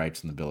 enumerated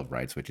rights in the Bill of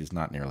Rights, which is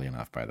not nearly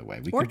enough, by the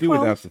way. We could do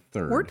without the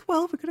 3rd. Or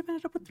 12. We could have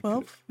ended up with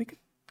 12. We could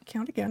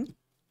count again.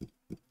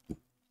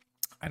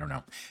 I don't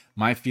know.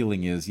 My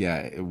feeling is,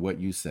 what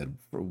you said.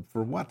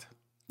 For what?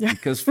 Yeah.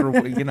 Because for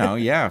holding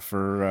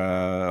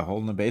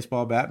a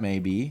baseball bat,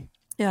 maybe.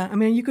 Yeah, I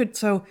mean, you could.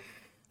 So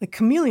the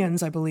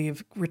chameleons, I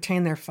believe,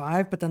 retain their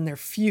 5, but then they're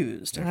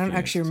fused. And I don't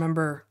actually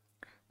remember,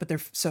 but they're.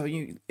 So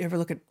you ever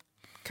look at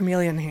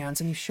chameleon hands,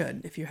 and you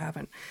should if you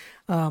haven't.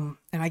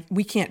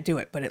 We can't do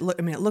it, but it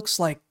looks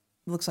like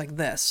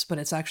this, but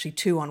it's actually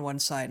 2 on one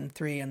side and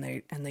 3, and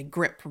they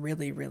grip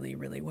really, really,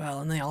 really well,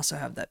 and they also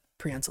have that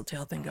prehensile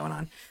tail thing going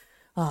on.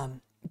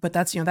 But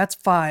that's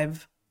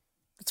 5.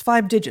 It's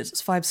 5 digits.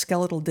 It's 5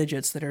 skeletal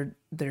digits that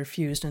are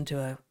fused into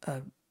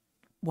a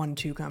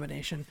 1-2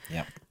 combination.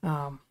 Yeah.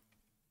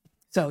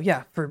 So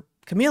yeah, for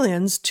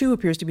chameleons, 2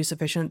 appears to be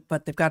sufficient,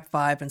 but they've got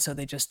 5, and so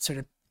they just sort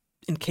of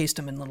encased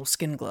them in little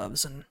skin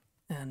gloves and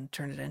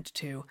turned it into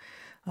 2.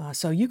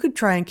 So you could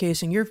try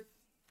encasing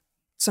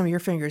some of your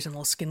fingers in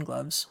little skin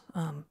gloves,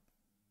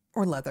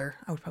 or leather.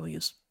 I would probably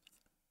use,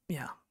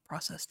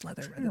 processed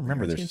leather. I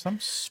remember there's some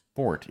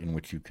sport in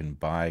which you can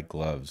buy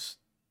gloves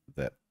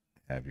that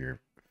have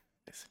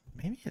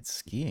maybe it's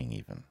skiing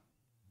even.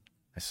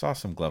 I saw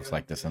some gloves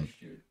like this.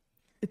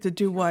 To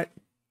do what?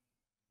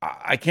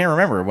 I can't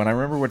remember. When I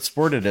remember what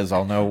sport it is,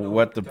 I'll know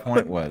what the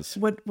point was.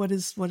 What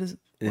is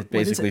It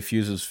basically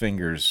fuses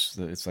fingers.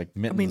 It's like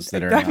mittens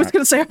that are. I was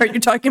going to say, are you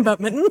talking about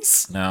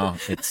mittens? No,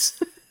 it's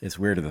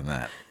weirder than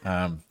that.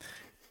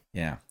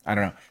 Yeah, I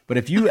don't know. But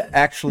if you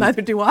actually,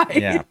 neither do I.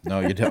 Yeah,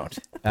 no, you don't.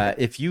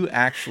 If you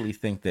actually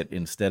think that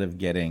instead of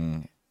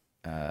getting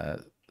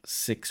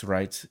 6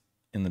 rights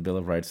in the Bill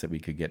of Rights that we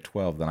could get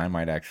 12, then I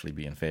might actually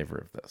be in favor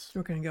of this.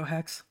 We're going to go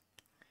hex.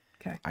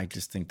 Okay. I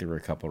just think there were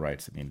a couple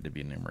rights that needed to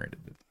be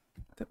enumerated.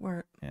 That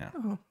weren't. Yeah.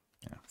 Oh,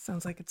 yeah.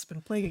 Sounds like it's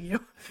been plaguing you.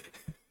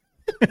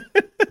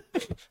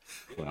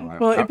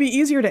 Well, it'd be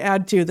easier to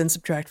add 2 than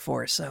subtract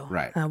 4. So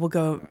right. We'll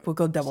go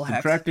double hex.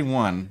 Subtracting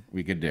 1,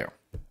 we could do.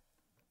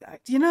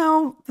 You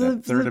know, the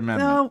Third Amendment.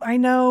 No, I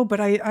know, but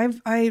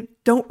I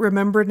don't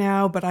remember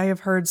now. But I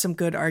have heard some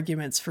good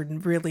arguments for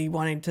really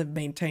wanting to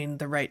maintain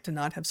the right to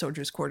not have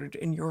soldiers quartered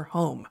in your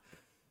home.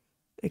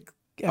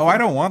 I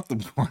don't want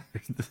them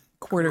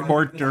quartered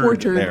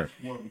there.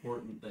 More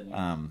important than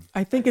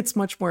I think it's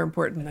much more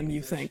important than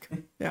you think.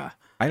 Yeah.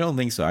 I don't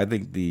think so. I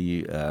think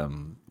the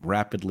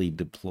rapidly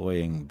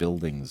deploying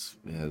buildings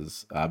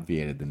has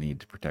obviated the need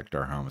to protect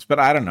our homes. But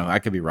I don't know. I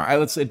could be wrong.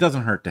 It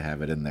doesn't hurt to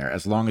have it in there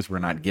as long as we're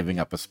not giving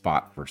up a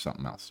spot for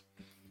something else.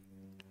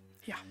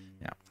 Yeah.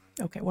 Yeah.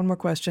 Okay. One more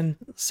question.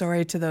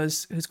 Sorry to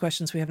those whose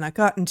questions we have not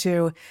gotten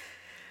to.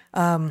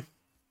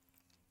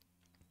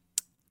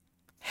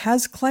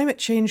 Has climate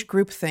change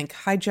groupthink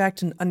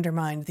hijacked and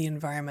undermined the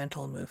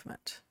environmental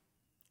movement?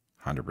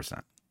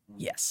 100%.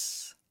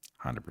 Yes.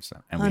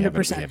 100%. And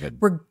 100%.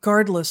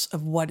 Regardless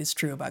of what is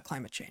true about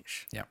climate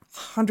change. Yeah.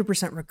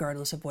 100%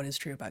 regardless of what is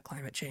true about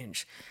climate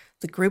change.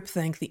 The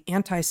groupthink, the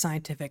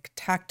anti-scientific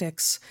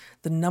tactics,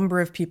 the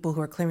number of people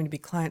who are claiming to be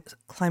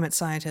climate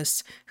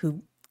scientists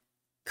who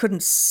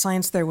couldn't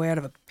science their way out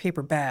of a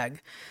paper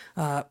bag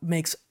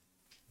makes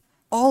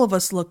all of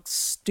us look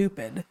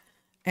stupid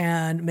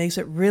and makes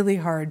it really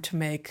hard to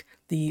make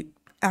the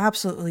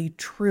absolutely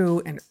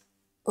true and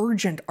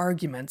urgent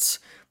arguments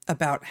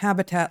about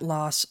habitat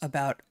loss,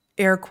 about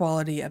air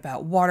quality,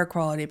 about water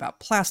quality, about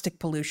plastic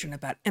pollution,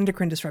 about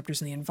endocrine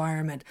disruptors in the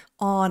environment,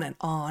 on and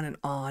on and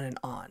on and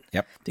on.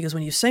 Yep. Because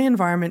when you say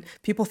environment,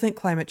 people think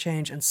climate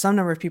change, and some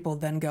number of people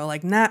then go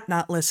like, nah,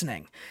 not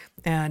listening.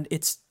 And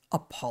it's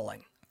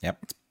appalling. Yep.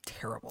 It's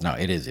terrible. No,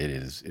 it is. It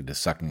is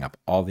sucking up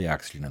all the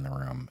oxygen in the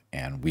room,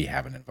 and we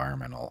have an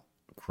environmental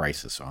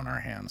crisis on our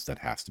hands that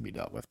has to be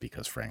dealt with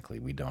because, frankly,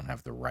 we don't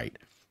have the right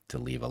to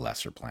leave a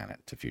lesser planet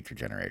to future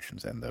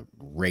generations, and the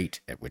rate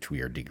at which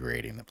we are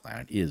degrading the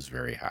planet is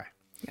very high.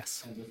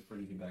 Yes. And this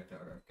brings you back to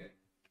RFK.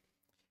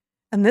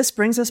 And this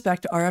brings us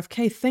back to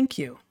RFK. Thank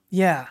you.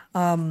 Yeah.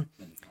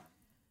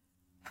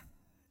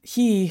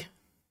 He's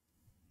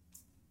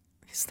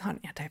not an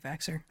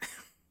anti-vaxxer.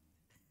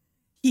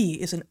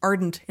 He is an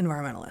ardent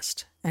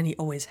environmentalist, and he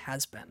always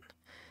has been.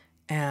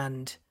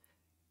 And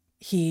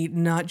he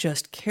not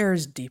just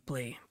cares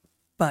deeply,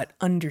 but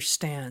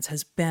understands,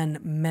 has been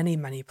many,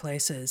 many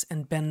places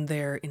and been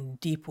there in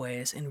deep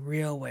ways, in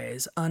real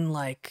ways.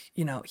 Unlike,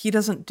 he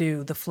doesn't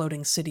do the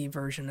floating city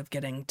version of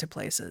getting to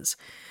places.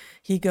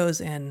 He goes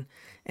in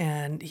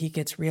and he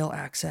gets real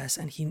access,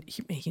 and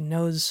he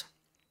knows.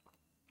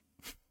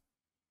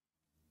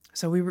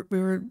 So we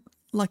were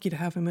lucky to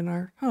have him in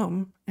our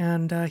home,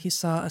 and he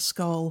saw a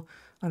skull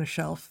on a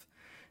shelf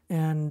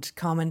and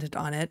commented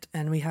on it,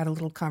 and we had a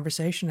little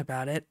conversation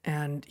about it,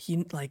 and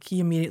he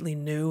immediately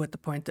knew at the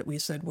point that we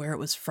said where it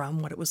was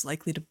from, what it was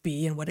likely to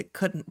be, and what it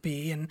couldn't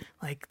be, and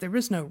there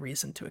was no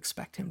reason to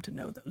expect him to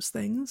know those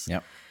things.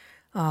 Yep.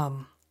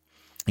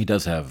 He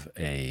does have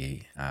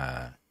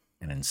an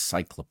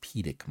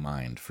encyclopedic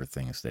mind for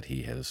things that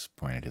he has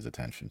pointed his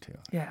attention to.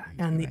 Yeah,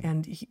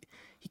 and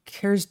he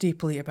cares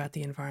deeply about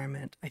the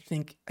environment. I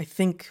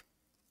think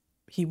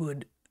he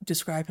would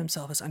describe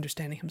himself as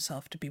understanding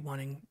himself to be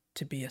wanting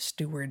to be a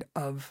steward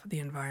of the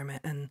environment,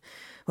 and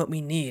what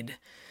we need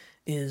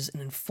is an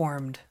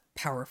informed,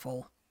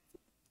 powerful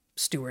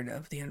steward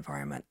of the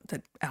environment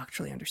that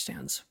actually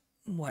understands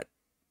what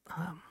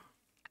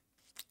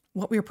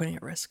we are putting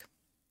at risk.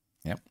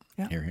 Yep.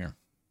 Yeah. Hear, hear.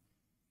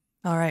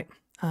 All right.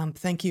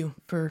 Thank you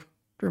for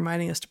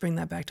reminding us to bring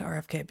that back to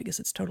RFK because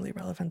it's totally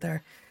relevant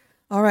there.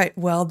 All right.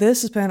 Well,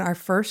 this has been our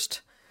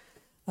first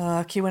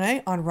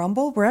Q&A on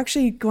Rumble. We're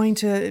actually going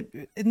to,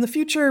 in the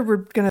future, we're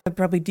going to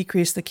probably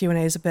decrease the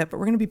Q&As a bit, but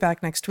we're going to be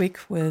back next week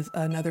with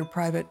another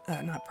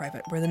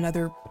with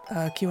another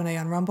Q&A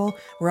on Rumble.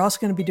 We're also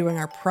going to be doing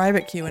our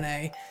private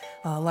Q&A,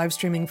 live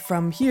streaming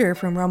from here,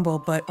 from Rumble,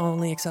 but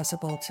only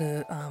accessible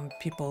to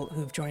people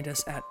who've joined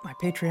us at my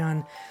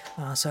Patreon.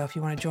 So if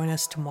you want to join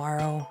us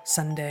tomorrow,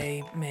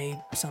 Sunday, May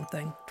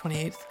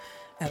 28th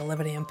at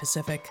 11 a.m.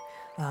 Pacific,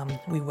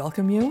 we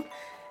welcome you.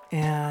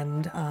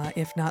 And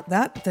if not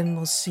that, then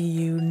we'll see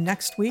you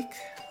next week,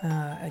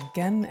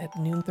 again at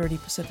noon 30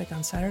 Pacific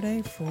on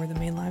Saturday for the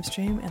main live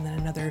stream, and then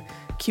another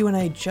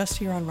Q&A just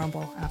here on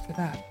Rumble after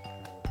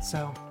that.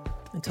 So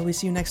until we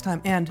see you next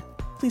time, and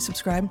please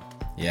subscribe.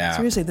 Yeah.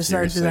 Seriously, this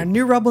is our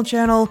new Rumble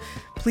channel.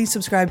 Please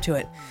subscribe to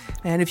it.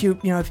 And if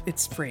if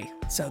it's free,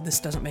 so this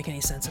doesn't make any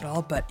sense at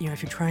all. But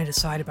if you're trying to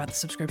decide about the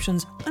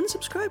subscriptions,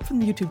 unsubscribe from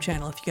the YouTube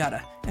channel if you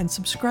gotta, and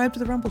subscribe to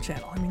the Rumble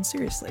channel. I mean,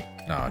 seriously.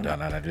 No.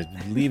 Just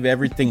leave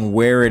everything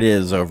where it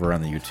is over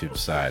on the YouTube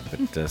side,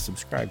 but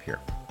subscribe here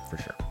for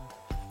sure.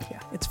 Yeah,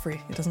 it's free.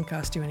 It doesn't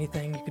cost you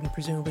anything. You can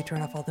presumably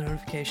turn off all the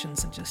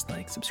notifications and just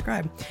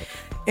subscribe.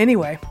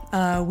 Anyway,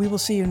 we will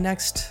see you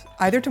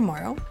either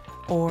tomorrow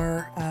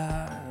or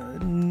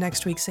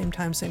next week, same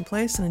time, same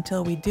place. And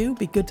until we do,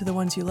 be good to the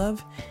ones you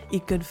love,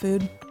 eat good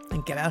food,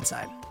 and get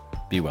outside.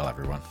 Be well,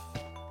 everyone.